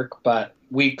in-ring work, but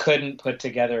we couldn't put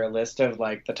together a list of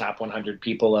the top 100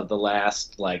 people of the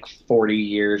last 40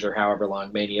 years or however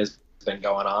long Mania's been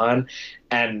going on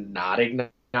and not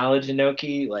acknowledge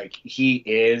Inoki. He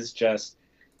is just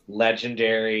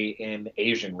legendary in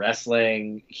Asian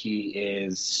wrestling. He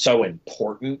is so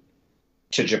important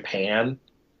to Japan.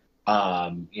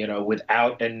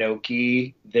 Without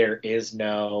Inoki, there is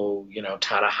no,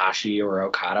 Tanahashi or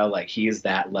Okada. He is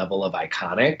that level of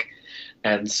iconic.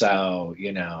 And so,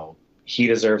 he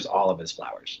deserves all of his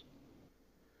flowers.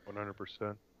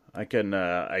 100%. I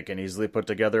can easily put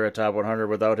together a top 100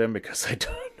 without him because I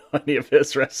don't know any of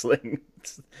his wrestling.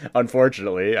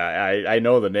 Unfortunately, I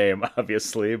know the name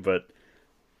obviously, but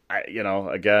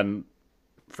again,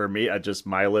 for me, just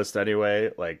my list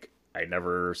anyway, I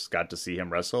never got to see him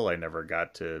wrestle. I never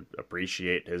got to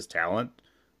appreciate his talent,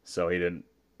 so he didn't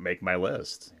make my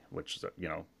list, which,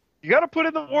 You got to put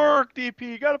in the work, DP.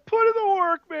 You got to put in the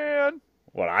work, man.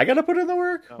 What, I got to put in the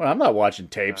work? No. Well, I'm not watching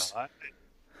tapes. No,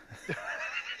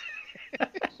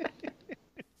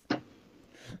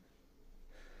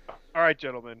 All right,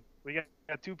 gentlemen. We got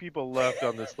two people left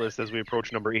on this list as we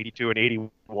approach number 82 and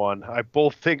 81. I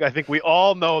think we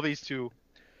all know these two.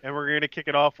 And we're going to kick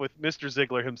it off with Mr.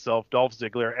 Ziggler himself, Dolph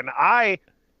Ziggler. And I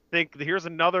think that here's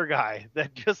another guy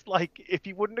that just if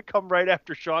he wouldn't have come right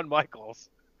after Shawn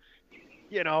Michaels,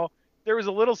 there was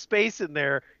a little space in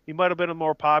there, he might have been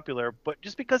more popular. But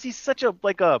just because he's such a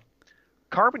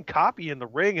carbon copy in the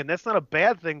ring, and that's not a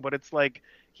bad thing, but it's like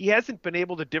he hasn't been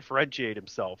able to differentiate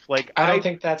himself. Like I don't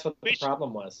think that's what the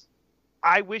problem was.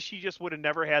 I wish he just would have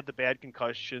never had the bad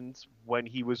concussions when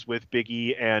he was with Big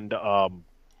E and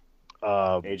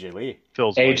AJ Lee.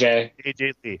 Phil's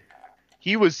AJ Lee.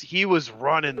 He was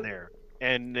running there,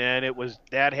 and then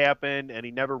that happened, and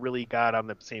he never really got on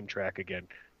the same track again.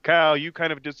 Kyle, you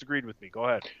kind of disagreed with me. Go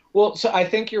ahead. Well, so I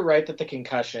think you're right that the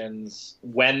concussions,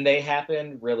 when they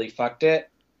happened, really fucked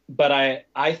it. But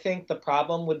I think the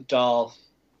problem with Dolph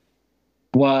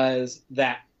was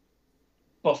that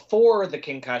before the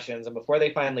concussions and before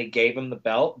they finally gave him the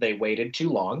belt, they waited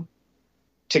too long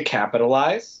to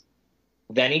capitalize.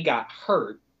 Then he got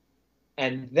hurt.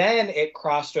 And then it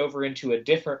crossed over into a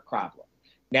different problem.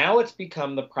 Now it's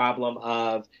become the problem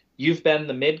of, you've been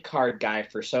the mid-card guy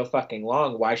for so fucking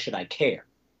long, why should I care?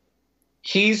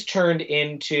 He's turned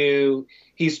into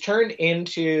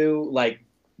like,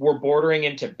 we're bordering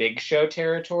into Big Show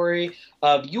territory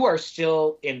of, you are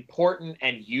still important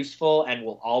and useful and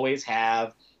will always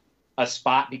have a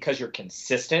spot because you're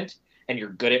consistent and you're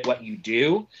good at what you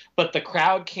do, but the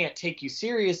crowd can't take you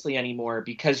seriously anymore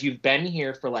because you've been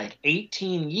here for like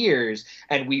 18 years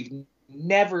and we've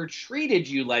never treated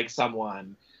you like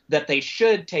someone that they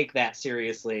should take that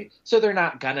seriously, so they're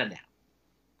not gonna now.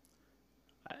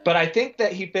 But I think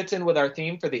that he fits in with our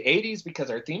theme for the 80s, because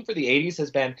our theme for the 80s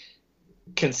has been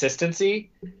consistency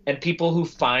and people who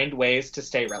find ways to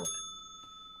stay relevant.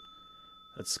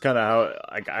 That's kind of how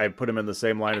I put him in the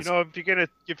same line as. If you're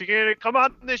gonna come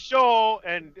on this show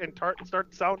and start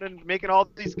making all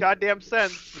these goddamn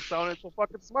sense and sounding so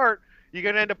fucking smart, you're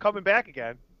gonna end up coming back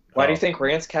again. Why do you think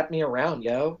Rance kept me around,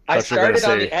 yo? I started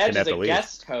on the Edge as a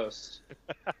guest host.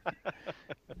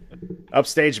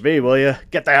 Upstage me, will you?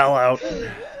 Get the hell out.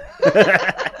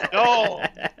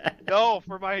 No,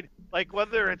 for my, like,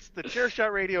 whether it's the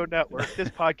Chairshot Radio Network, this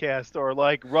podcast, or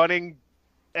like running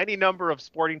any number of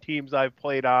sporting teams I've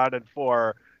played on and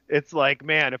for, it's like,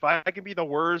 man, if I can be the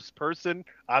worst person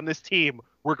on this team,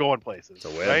 we're going places,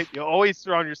 right? You always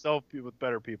surround yourself with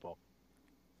better people.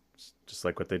 Just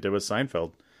like what they did with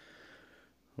Seinfeld.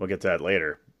 We'll get to that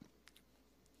later.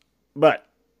 But,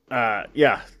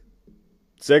 yeah,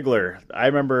 Ziggler, I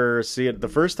remember seeing the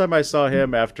first time I saw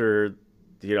him after,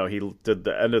 he did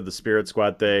the end of the Spirit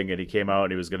Squad thing and he came out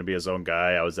and he was going to be his own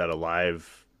guy. I was at a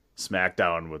live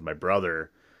SmackDown with my brother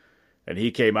and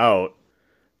he came out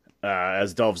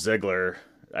as Dolph Ziggler.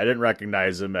 I didn't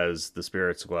recognize him as the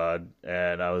Spirit Squad.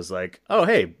 And I was like, oh,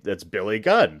 hey, that's Billy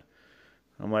Gunn.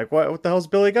 I'm like, what the hell's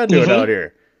Billy Gunn doing out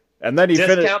here? And then he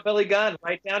discount Billy Gunn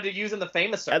right down to using the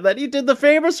Famouser. And then he did the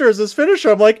Famouser as his finisher.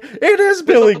 I'm like, it is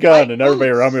Billy Gunn, and everybody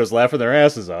around me was laughing their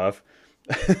asses off.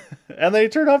 And then he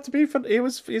turned out to be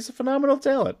he's a phenomenal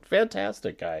talent,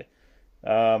 fantastic guy.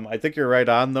 I think you're right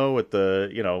on though with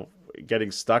the getting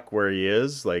stuck where he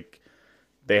is. Like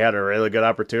they had a really good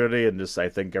opportunity, and just I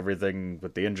think everything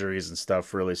with the injuries and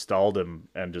stuff really stalled him,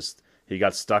 and just he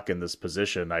got stuck in this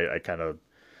position. I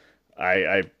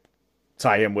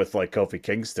tie him with like Kofi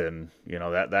Kingston,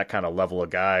 that kind of level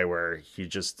of guy where he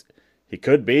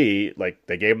could be like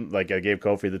I gave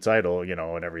Kofi the title,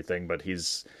 and everything, but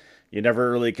you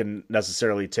never really can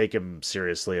necessarily take him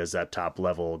seriously as that top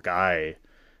level guy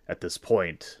at this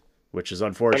point, which is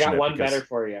unfortunate. I got one better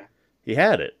for you. He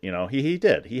had it, he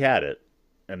did. He had it.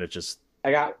 And it just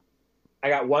I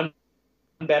got one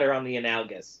better on the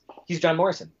analogous. He's John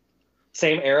Morrison.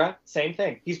 Same era, same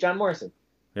thing. He's John Morrison.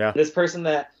 Yeah. This person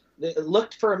that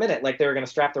looked for a minute like they were going to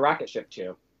strap the rocket ship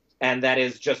to, and that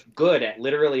is just good at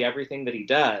literally everything that he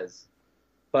does.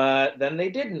 But then they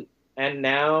didn't, and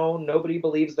now nobody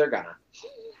believes they're gonna.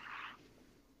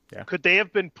 Yeah. Could they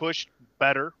have been pushed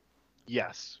better?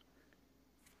 Yes.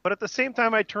 But at the same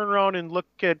time, I turn around and look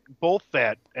at both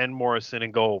that and Morrison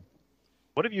and go,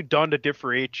 what have you done to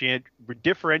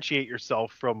differentiate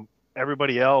yourself from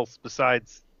everybody else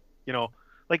besides,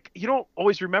 like, you don't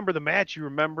always remember the match. You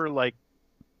remember, like,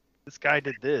 this guy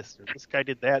did this or this guy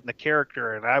did that and the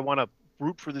character, and I want to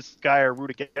root for this guy or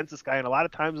root against this guy. And a lot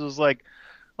of times it was like,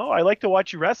 oh, I like to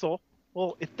watch you wrestle.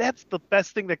 Well, if that's the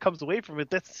best thing that comes away from it,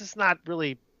 that's just not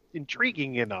really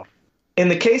intriguing enough. In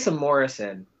the case of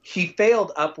Morrison, he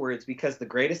failed upwards because the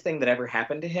greatest thing that ever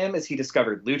happened to him is he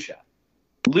discovered Lucha.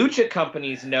 Lucha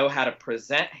companies know how to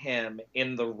present him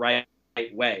in the right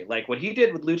way. Like what he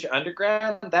did with Lucha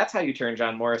Underground, that's how you turn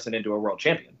John Morrison into a world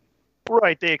champion.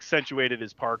 Right, they accentuated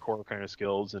his parkour kind of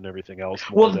skills and everything else.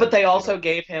 Well, but they also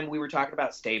gave him, we were talking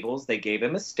about stables, they gave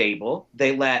him a stable.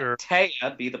 They let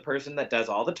Taya be the person that does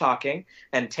all the talking,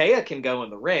 and Taya can go in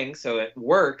the ring, so it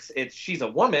works. She's a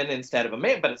woman instead of a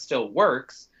man, but it still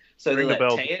works. So they let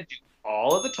Taya do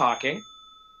all of the talking.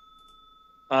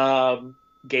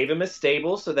 Gave him a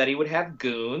stable so that he would have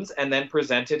goons, and then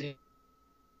presented him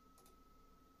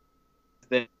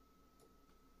the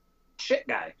shit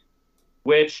guy,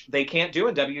 which they can't do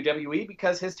in WWE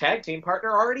because his tag team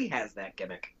partner already has that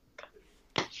gimmick.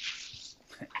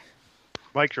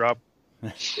 Mic drop.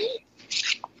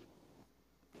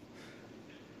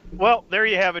 Well, there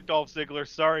you have it, Dolph Ziggler.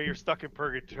 Sorry, you're stuck in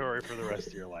purgatory for the rest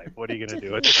of your life. What are you going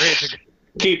to do?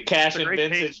 Keep cashing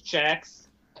Vince's checks.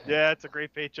 Yeah, it's a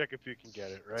great paycheck if you can get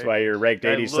it, right? That's why you're ranked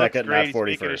 82nd, not 41st.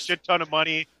 He's making a shit ton of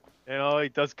money. You know, he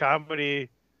does comedy.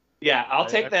 Yeah, I'll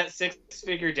take that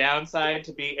six-figure downside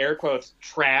to be, air quotes,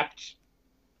 trapped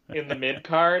in the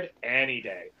mid-card any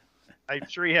day. I'm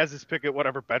sure he has his pick at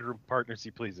whatever bedroom partners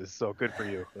he pleases, so good for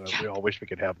you. We all wish we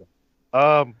could have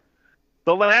them.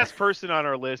 The last person on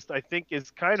our list, I think,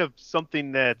 is kind of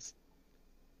something that's...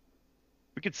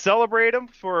 We could celebrate him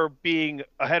for being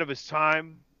ahead of his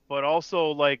time, but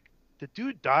also, like, the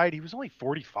dude died. He was only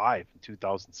 45 in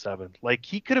 2007. Like,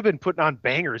 he could have been putting on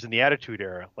bangers in the Attitude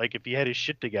Era, like, if he had his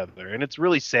shit together. And it's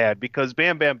really sad because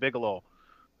Bam Bam Bigelow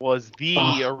was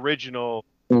the original.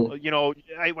 You know,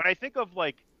 when I think of,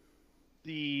 like,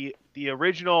 the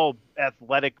original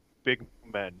athletic big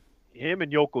men, him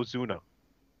and Yokozuna,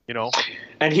 you know?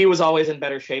 And he was always in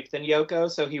better shape than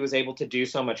Yoko, so he was able to do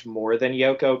so much more than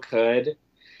Yoko could.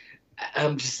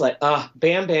 I'm just like,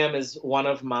 Bam Bam is one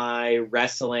of my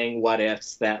wrestling what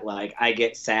ifs that, like, I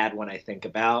get sad when I think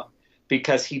about,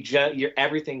 because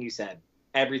everything you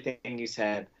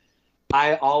said.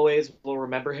 I always will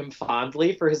remember him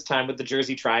fondly for his time with the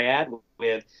Jersey Triad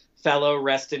with fellow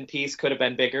rest in peace, could have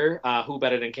been bigger. Who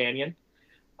better than Canyon?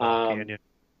 Canyon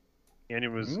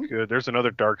was good. There's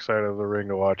another dark side of the ring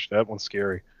to watch. That one's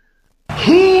scary.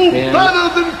 Who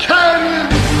better than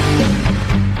Canyon?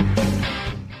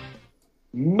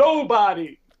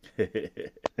 Nobody.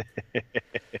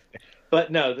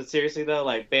 But no, seriously though,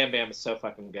 like, Bam Bam is so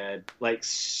fucking good. Like,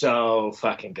 so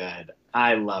fucking good.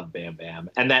 I love Bam Bam.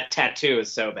 And that tattoo is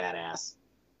so badass.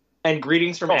 And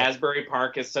Greetings from Asbury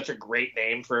Park is such a great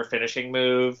name for a finishing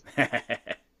move.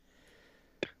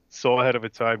 So ahead of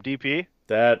its time. DP?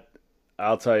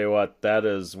 I'll tell you what, that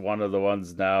is one of the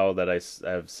ones now that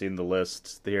I've seen the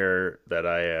list here that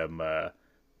I am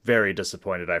very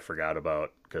disappointed I forgot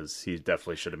about, because he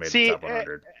definitely should have made the top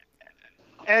 100.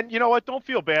 And you know what? Don't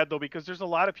feel bad, though, because there's a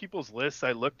lot of people's lists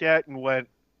I looked at and went,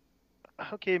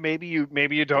 okay, maybe you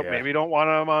don't want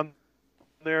him on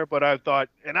there, but I thought,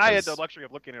 and I had the luxury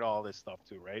of looking at all this stuff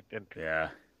too, right? And yeah.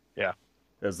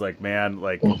 It was like, man,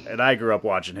 like, and I grew up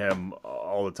watching him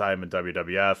all the time in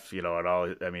WWF, you know, and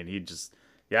all. I mean, he's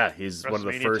one of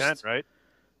the first, 10, right?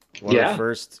 One of the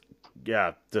first,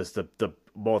 just the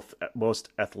most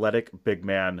athletic big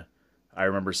man I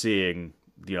remember seeing,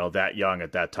 you know, that young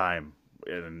at that time,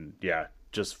 and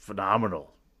just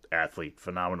phenomenal athlete,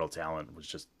 phenomenal talent. It was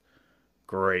just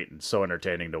great and so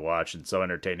entertaining to watch and so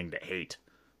entertaining to hate,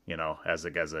 you know, as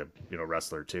a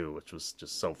wrestler too, which was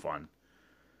just so fun.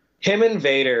 Him and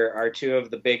Vader are two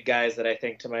of the big guys that I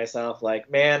think to myself,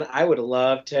 like, man, I would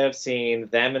love to have seen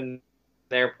them in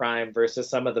their prime versus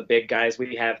some of the big guys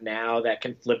we have now that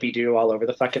can flippy-do all over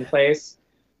the fucking place.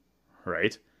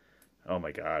 Right? Oh,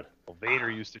 my God. Well, Vader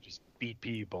used to just beat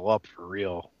people up for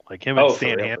real. Like, him and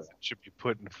Stan Hansen should be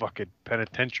put in fucking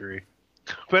penitentiary.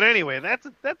 But anyway, that's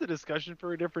a discussion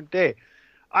for a different day.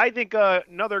 I think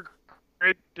another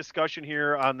great discussion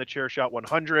here on the Chair Shot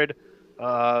 100.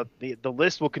 The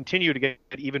list will continue to get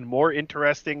even more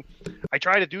interesting. I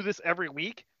try to do this every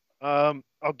week. I'll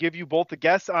give you both a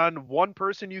guess on one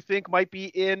person you think might be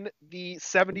in the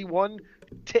 71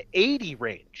 to 80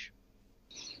 range.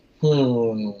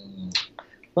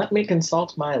 Let me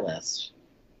consult my list.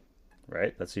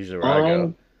 Right? That's usually where I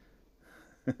go.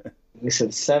 You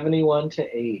said 71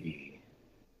 to 80.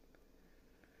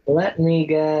 Let me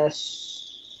guess.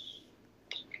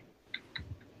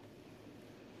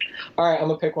 All right, I'm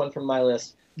going to pick one from my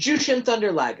list. Jushin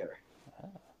Thunder Liger.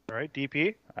 All right,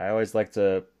 DP? I always like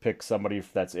to pick somebody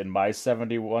that's in my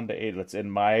 71 to 80, that's in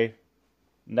my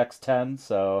next 10,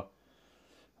 so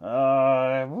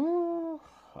I'm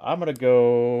going to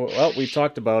go, well, we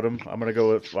talked about him. I'm going to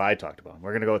go with, I talked about him.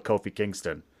 We're going to go with Kofi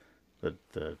Kingston.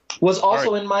 Was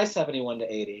also in my 71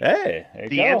 to 80. Hey, there you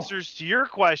go. The answers to your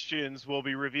questions will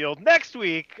be revealed next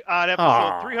week on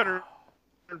episode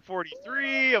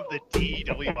 143 of the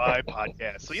DWI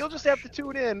podcast. So you'll just have to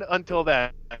tune in until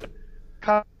then.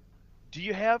 Do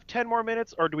you have 10 more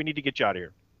minutes, or do we need to get you out of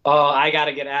here? Oh, I got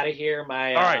to get out of here.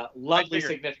 My All right. lovely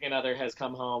significant other has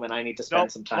come home, and I need to spend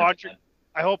some time with him.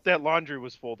 I hope that laundry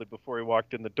was folded before he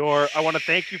walked in the door. I want to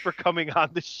thank you for coming on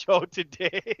the show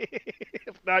today.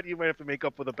 If not, you might have to make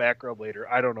up with a back rub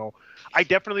later. I don't know. I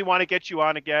definitely want to get you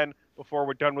on again before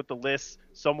we're done with the list,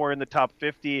 somewhere in the top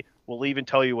 50. We'll even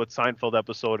tell you what Seinfeld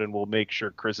episode, and we'll make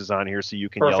sure Chris is on here so you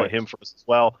can yell at him for us as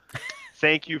well.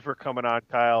 Thank you for coming on,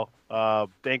 Kyle.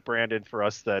 Thank Brandon for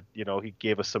us that, he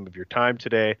gave us some of your time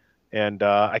today. And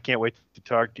I can't wait to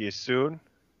talk to you soon.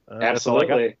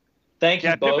 Absolutely. Thank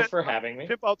you both for having me.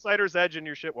 Pimp Outsider's Edge in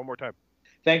your shit one more time.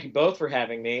 Thank you both for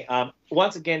having me.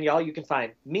 Once again, y'all, you can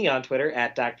find me on Twitter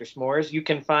at Dr. S'mores. You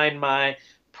can find my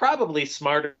probably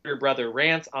smarter brother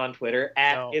Rance on Twitter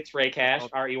at It's Ray Cash,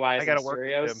 R-E-Y as in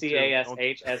stereo,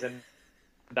 C-A-S-H as in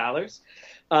dollars.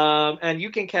 And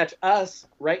you can catch us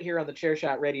right here on the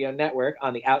Chairshot Radio Network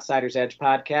on the Outsider's Edge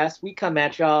podcast. We come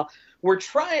at y'all. We're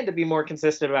trying to be more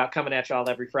consistent about coming at y'all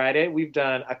every Friday. We've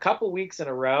done a couple weeks in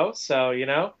a row, so,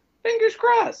 fingers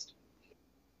crossed.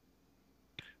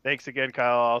 Thanks again,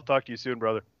 Kyle. I'll talk to you soon,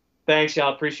 brother. Thanks,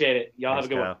 y'all. Appreciate it. Y'all have a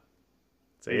good one.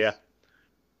 See ya.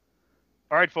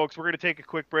 All right, folks, we're going to take a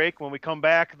quick break. When we come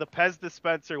back, the Pez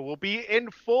dispenser will be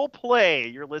in full play.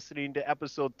 You're listening to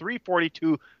episode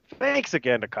 342. Thanks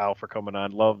again to Kyle for coming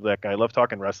on. Love that guy. Love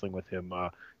talking wrestling with him.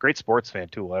 Great sports fan,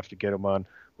 too. We'll have to get him on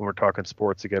when we're talking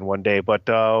sports again one day. But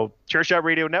Chairshot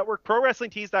Radio Network,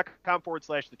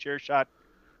 ProWrestlingTees.com/TheChairShot.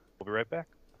 We'll be right back.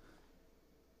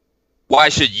 Why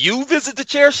should you visit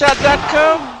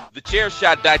thechairshot.com?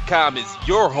 Thechairshot.com is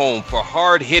your home for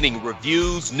hard-hitting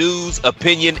reviews, news,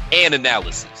 opinion, and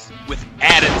analysis with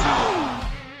attitude.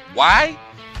 Why?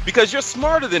 Because you're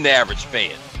smarter than the average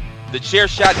fan.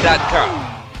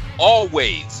 Thechairshot.com.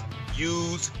 Always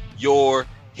use your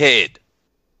head.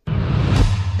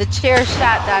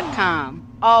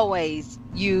 Thechairshot.com. Always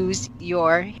use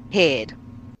your head.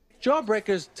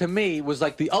 Jawbreakers, to me, was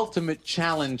like the ultimate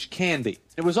challenge candy.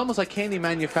 It was almost like candy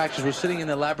manufacturers were sitting in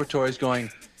their laboratories going,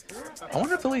 I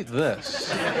wonder if they'll eat this.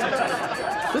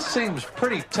 This seems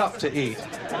pretty tough to eat.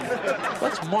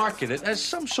 Let's market it as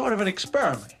some sort of an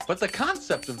experiment. But the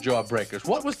concept of Jawbreakers,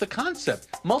 what was the concept?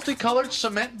 Multicolored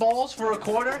cement balls for a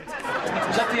quarter?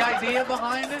 Was that the idea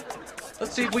behind it?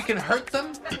 Let's see if we can hurt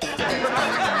them.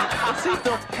 Let's see if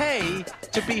they'll pay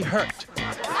to be hurt.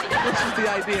 This is the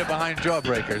idea behind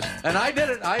Jawbreakers. And I did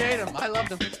it. I ate them. I loved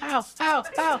them. Ow, ow,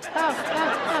 ow, ow,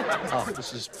 ow. Oh,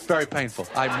 this is very painful.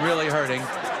 I'm really hurting,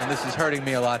 and this is hurting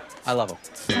me a lot. I love them.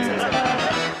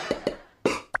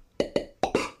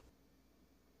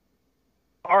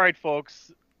 All right,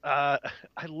 folks. I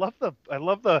love the.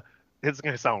 It's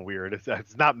going to sound weird.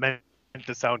 It's not meant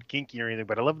to sound kinky or anything,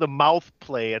 but I love the mouth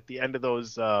play at the end of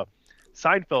those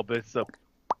Seinfeld bits.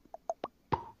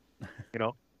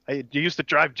 It used to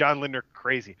drive John Linder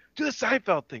crazy. Do the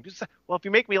Seinfeld thing. Well, if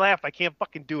you make me laugh, I can't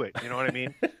fucking do it. You know what I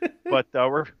mean? But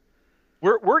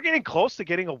we're getting close to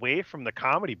getting away from the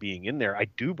comedy being in there. I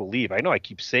do believe. I know I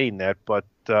keep saying that, but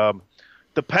the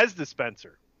Pez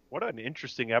dispenser. What an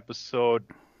interesting episode.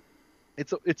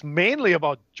 It's mainly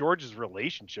about George's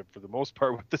relationship for the most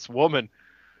part with this woman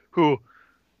who,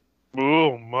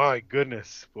 oh my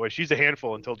goodness, boy, she's a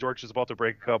handful until George is about to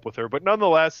break up with her. But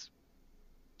nonetheless,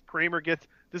 Kramer gets.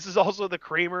 This is also the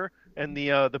Kramer and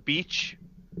the beach.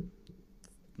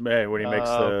 Man, when he makes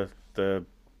the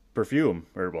perfume,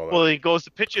 well, he goes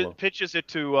to pitches it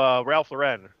to Ralph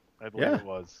Lauren, I believe it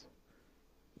was.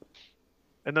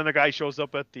 And then the guy shows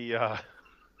up at the intervention.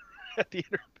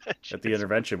 At the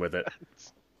intervention with it.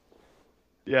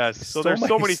 Yes. So there's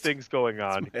so many things going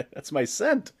on. That's my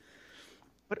scent.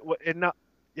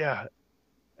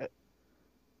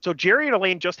 So Jerry and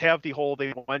Elaine just have the whole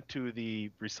they went to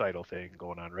the recital thing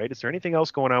going on, right? Is there anything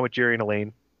else going on with Jerry and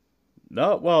Elaine?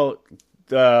 No, well,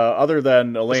 other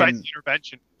than Elaine. Besides the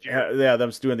intervention. Yeah,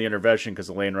 them doing the intervention because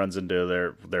Elaine runs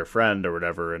into their friend or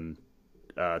whatever and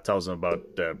tells them about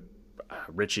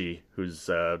Richie, who's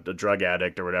a drug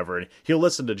addict or whatever, and he'll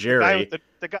listen to Jerry.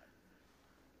 The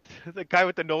guy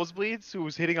with the nosebleeds who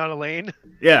was hitting on Elaine.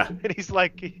 Yeah, and he's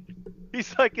like,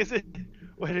 is it?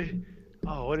 What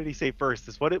did he say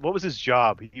first? What was his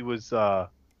job? He was. Oh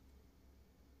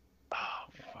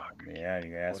fuck. Yeah,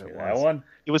 you asked me that one.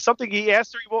 It was something he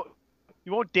asked her.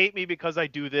 You won't date me because I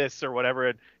do this or whatever.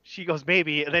 And she goes,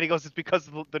 maybe. And then he goes, it's because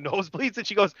of the nosebleeds. And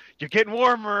she goes, you're getting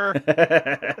warmer.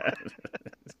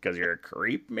 Because you're a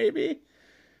creep, maybe?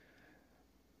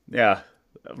 Yeah.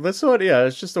 This one,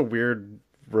 it's just a weird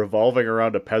revolving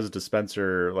around a Pez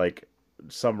dispenser, like,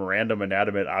 some random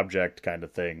inanimate object kind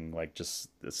of thing. Like, just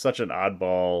it's such an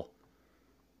oddball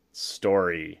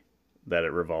story that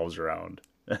it revolves around.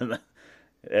 and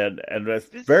it's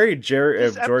very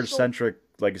George-centric,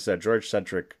 like I said,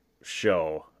 George-centric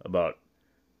show about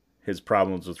his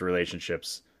problems with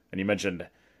relationships. And you mentioned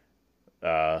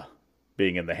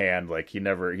being in the hand. Like, he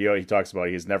talks about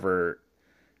he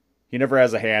never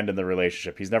has a hand in the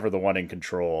relationship. He's never the one in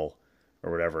control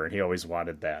or whatever, and he always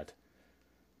wanted that.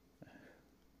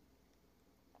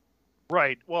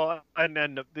 Right. Well, and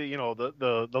then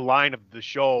the line of the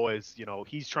show is,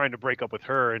 he's trying to break up with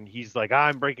her, and he's like,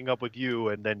 I'm breaking up with you,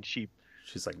 and then she's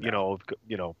like, no.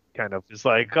 Kind of is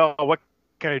like, oh, what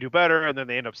can I do better? And then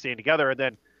they end up staying together, and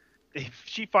then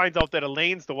she finds out that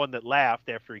Elaine's the one that laughed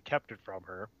after he kept it from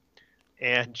her,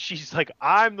 and she's like,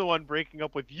 I'm the one breaking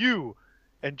up with you.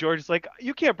 And George is like,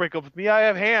 you can't break up with me. I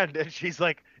have hand. And she's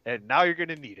like, and now you're going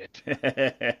to need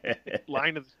it.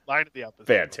 line of the episode.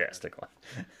 Fantastic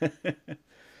line.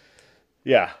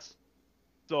 Yeah.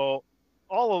 So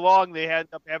all along they end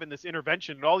up having this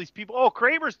intervention, and all these people. Oh,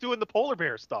 Kramer's doing the polar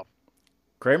bear stuff.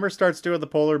 Kramer starts doing the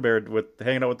polar bear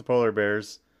hanging out with the polar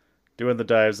bears, doing the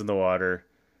dives in the water.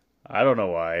 I don't know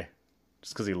why.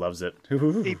 Just because he loves it.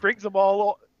 He brings them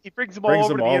all.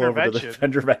 Over to the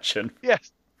intervention.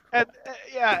 Yes. And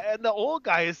and the old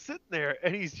guy is sitting there,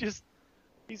 and he's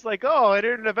like, oh, an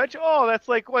intervention. Oh, that's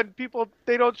like when people,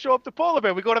 they don't show up to polar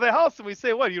bear. We go to their house and we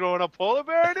say, what, you don't want a polar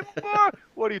bear anymore?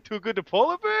 What, are you too good to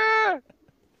polar bear?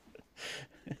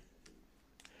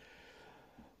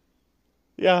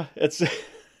 Yeah, it's.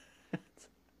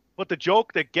 But the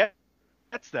joke that gets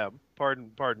them,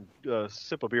 pardon,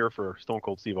 sip of beer for Stone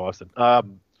Cold Steve Austin.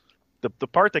 The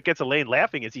part that gets Elaine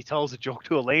laughing is he tells a joke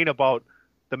to Elaine about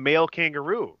the male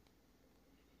kangaroo.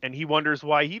 And he wonders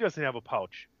why he doesn't have a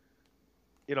pouch.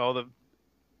 The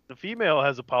female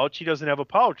has a pouch. He doesn't have a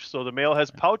pouch. So the male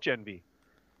has pouch envy.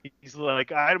 He's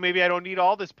like, maybe I don't need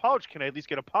all this pouch. Can I at least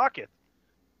get a pocket?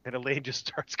 And Elaine just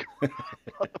starts going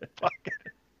on the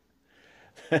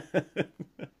pocket.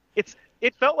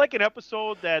 It felt like an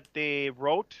episode that they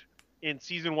wrote in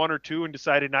season 1 or 2 and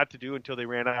decided not to do until they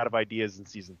ran out of ideas in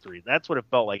season 3. That's what it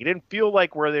felt like. It didn't feel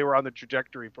like where they were on the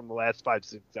trajectory from the last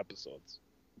 5-6 episodes.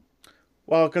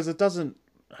 Well, because it doesn't.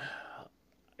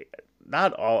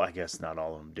 Not all of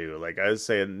them do. Like I was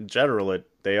saying, in general,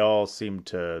 they all seem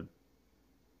to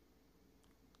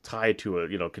tie to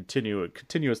a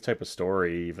continuous type of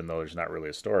story, even though there's not really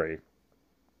a story.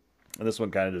 And this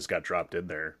one kind of just got dropped in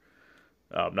there.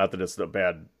 Not that it's a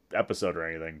bad episode or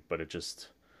anything, but it just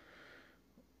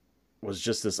was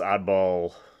just this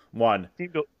oddball one.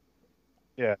 Seemed a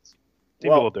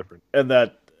little different. And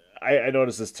that I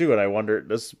noticed this too, and I wonder,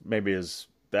 this maybe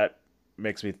that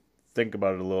makes me think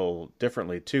about it a little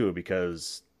differently too,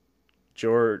 because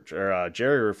Jerry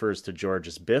refers to George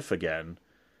as Biff again,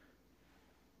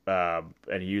 and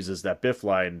he uses that Biff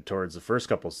line towards the first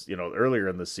couple, earlier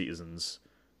in the seasons,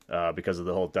 because of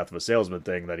the whole death of a salesman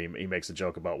thing that he makes a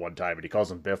joke about one time, and he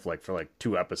calls him Biff for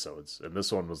 2 episodes, and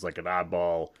this one was like an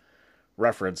oddball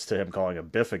reference to him calling him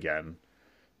Biff again.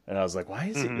 And I was like, why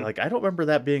is he I don't remember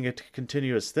that being a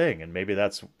continuous thing. And maybe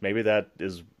that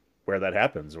is where that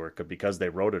happens, or because they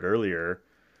wrote it earlier,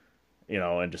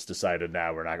 and just decided,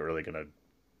 now we're not really going to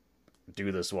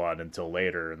do this one until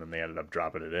later. And then they ended up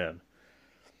dropping it in.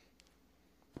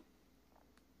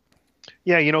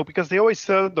 Yeah, because they always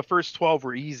said the first 12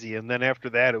 were easy. And then after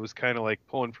that, it was kind of like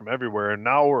pulling from everywhere. And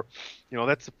now we're,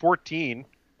 that's 14.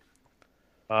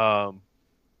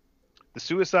 The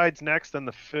suicide's next, then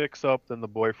the fix-up, then the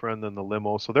boyfriend, then the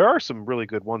limo. So there are some really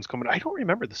good ones coming. I don't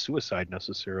remember the suicide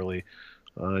necessarily.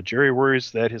 Jerry worries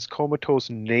that his comatose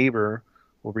neighbor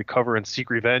will recover and seek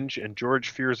revenge, and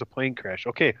George fears a plane crash.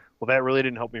 Okay, well, that really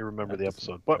didn't help me remember the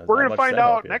episode. But we're going to find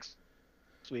out next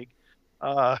week.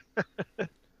 How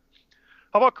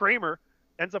about Kramer?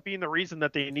 Ends up being the reason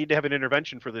that they need to have an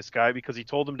intervention for this guy, because he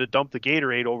told him to dump the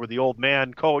Gatorade over the old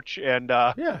man coach. And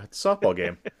yeah, it's a softball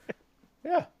game.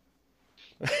 Yeah.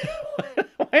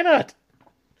 Why not?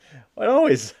 Why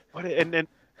always? And then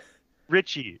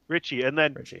Richie, and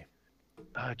then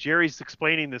Jerry's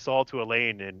explaining this all to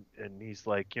Elaine, and he's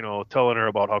like, telling her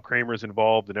about how Kramer's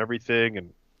involved and everything,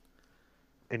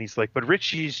 and he's like, but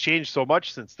Richie's changed so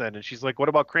much since then, and she's like, what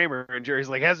about Kramer? And Jerry's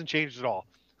like, hasn't changed at all.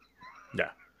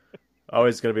 Yeah,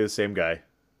 always gonna be the same guy.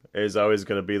 He's always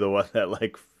gonna be the one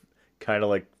that kind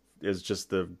of is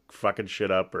just the fucking shit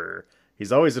up, or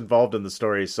he's always involved in the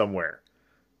story somewhere.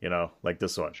 Like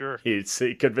this one. Sure. He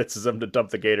convinces him to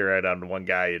dump the Gatorade on one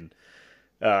guy, and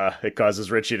it causes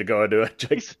Richie to go into a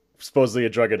supposedly a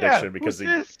drug addiction because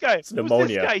this guy? it's pneumonia.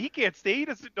 Who's this guy? He can't stay. He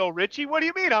doesn't know Richie. What do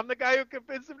you mean? I'm the guy who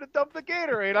convinced him to dump the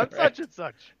Gatorade on such and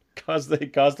such. They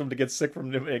caused him to get sick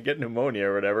from get pneumonia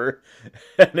or whatever,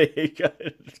 and he got.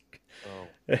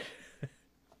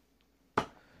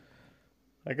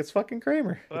 Like it's fucking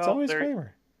Kramer. It's always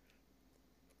Kramer.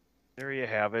 There you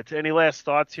have it. Any last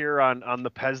thoughts here on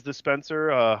the Pez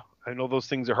dispenser? I know those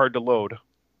things are hard to load.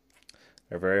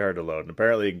 They're very hard to load. And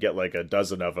apparently you can get like a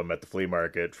dozen of them at the flea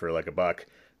market for like $1.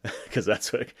 Because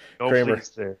that's what Kramer... Fleas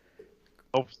there.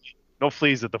 No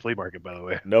fleas at the flea market, by the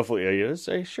way. No fleas?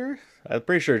 Are you sure? I'm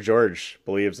pretty sure George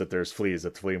believes that there's fleas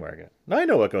at the flea market. Now I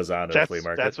know what goes on at the flea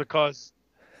market. That's what caused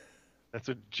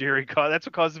Jerry caused. That's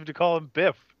what caused him to call him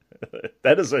Biff.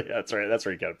 That's right. That's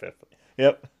where he got Biff.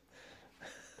 Yep.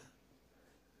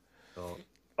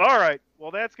 All right.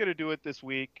 Well, that's going to do it this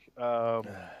week.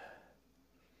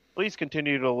 Please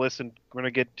continue to listen. We're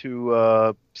going to get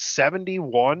to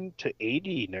 71 to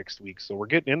 80 next week. So we're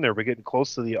getting in there. We're getting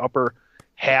close to the upper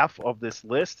half of this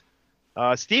list.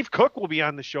 Steve Cook will be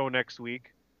on the show next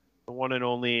week. The one and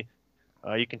only.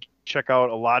 You can check out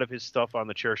a lot of his stuff on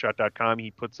thechairshot.com.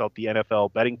 He puts out the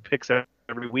NFL betting picks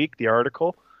every week, the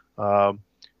article.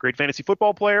 Great fantasy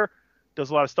football player. Does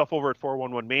a lot of stuff over at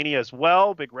 411 Mania as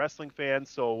well. Big wrestling fan.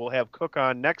 So we'll have Cook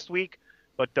on next week.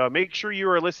 But make sure you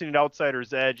are listening to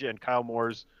Outsider's Edge and Kyle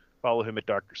Moores. Follow him at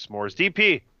Dr. S'mores.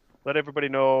 DP, let everybody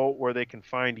know where they can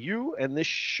find you and this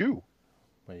shoe.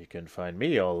 Well, you can find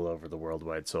me all over the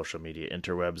worldwide social media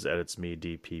interwebs at It's Me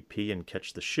DPP and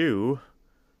catch the shoe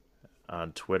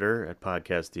on Twitter at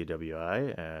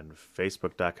PodcastDWI and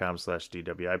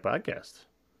Facebook.com/DWI Podcast.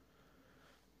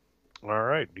 All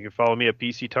right. You can follow me at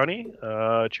PC Tunney,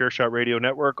 Chairshot Radio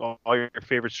Network, all your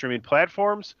favorite streaming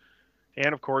platforms,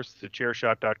 and, of course,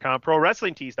 thechairshot.com,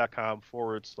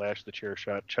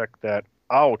 ProWrestlingTees.com/thechairshot. Check that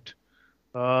out.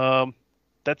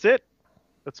 That's it.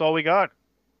 That's all we got.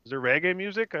 Is there reggae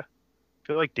music? I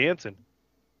feel like dancing.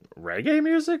 Reggae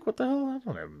music? What the hell? I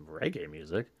don't have reggae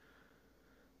music.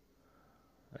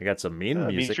 I got some mean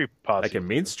music. Mean Street Posse. I can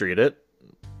Mean Street it,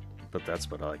 but that's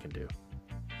about all I can do.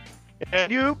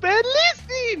 And you've been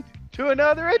listening to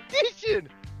another edition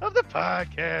of the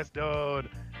podcast known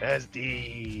as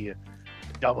DW.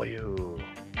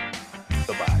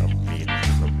 The bottom. The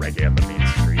reggae on the Mean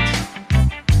Streets.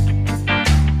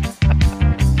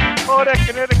 Oh, that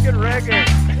Connecticut reggae.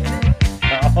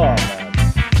 Oh, man.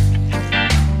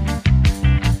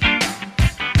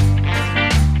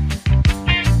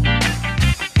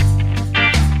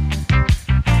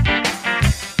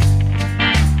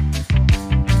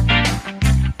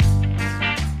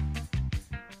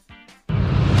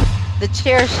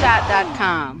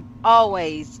 Thechairshot.com.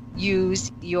 Always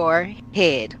use your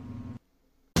head.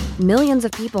 Millions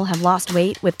of people have lost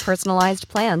weight with personalized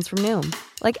plans from Noom.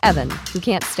 Like Evan, who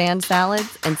can't stand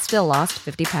salads and still lost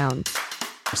 50 pounds.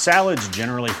 Salads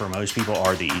generally for most people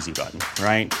are the easy button,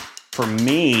 right? For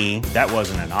me, that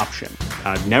wasn't an option.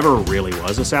 I never really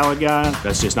was a salad guy.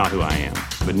 That's just not who I am.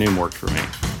 But Noom worked for me.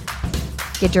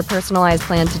 Get your personalized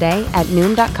plan today at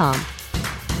Noom.com.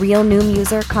 Real Noom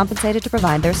user compensated to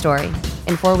provide their story.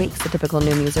 In 4 weeks, the typical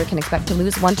Noom user can expect to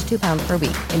lose 1 to 2 pounds per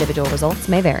week. Individual results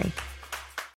may vary.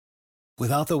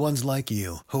 Without the ones like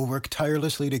you, who work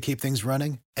tirelessly to keep things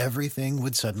running, everything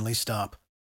would suddenly stop.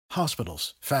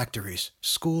 Hospitals, factories,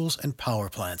 schools, and power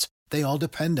plants, they all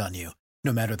depend on you.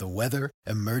 No matter the weather,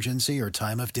 emergency, or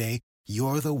time of day,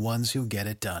 you're the ones who get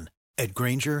it done. At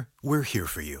Grainger, we're here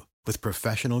for you with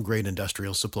professional-grade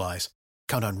industrial supplies.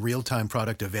 Count on real-time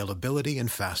product availability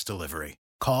and fast delivery.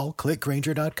 Call, click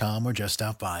Grainger.com, or just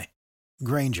stop by.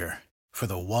 Grainger, for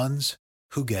the ones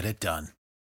who get it done.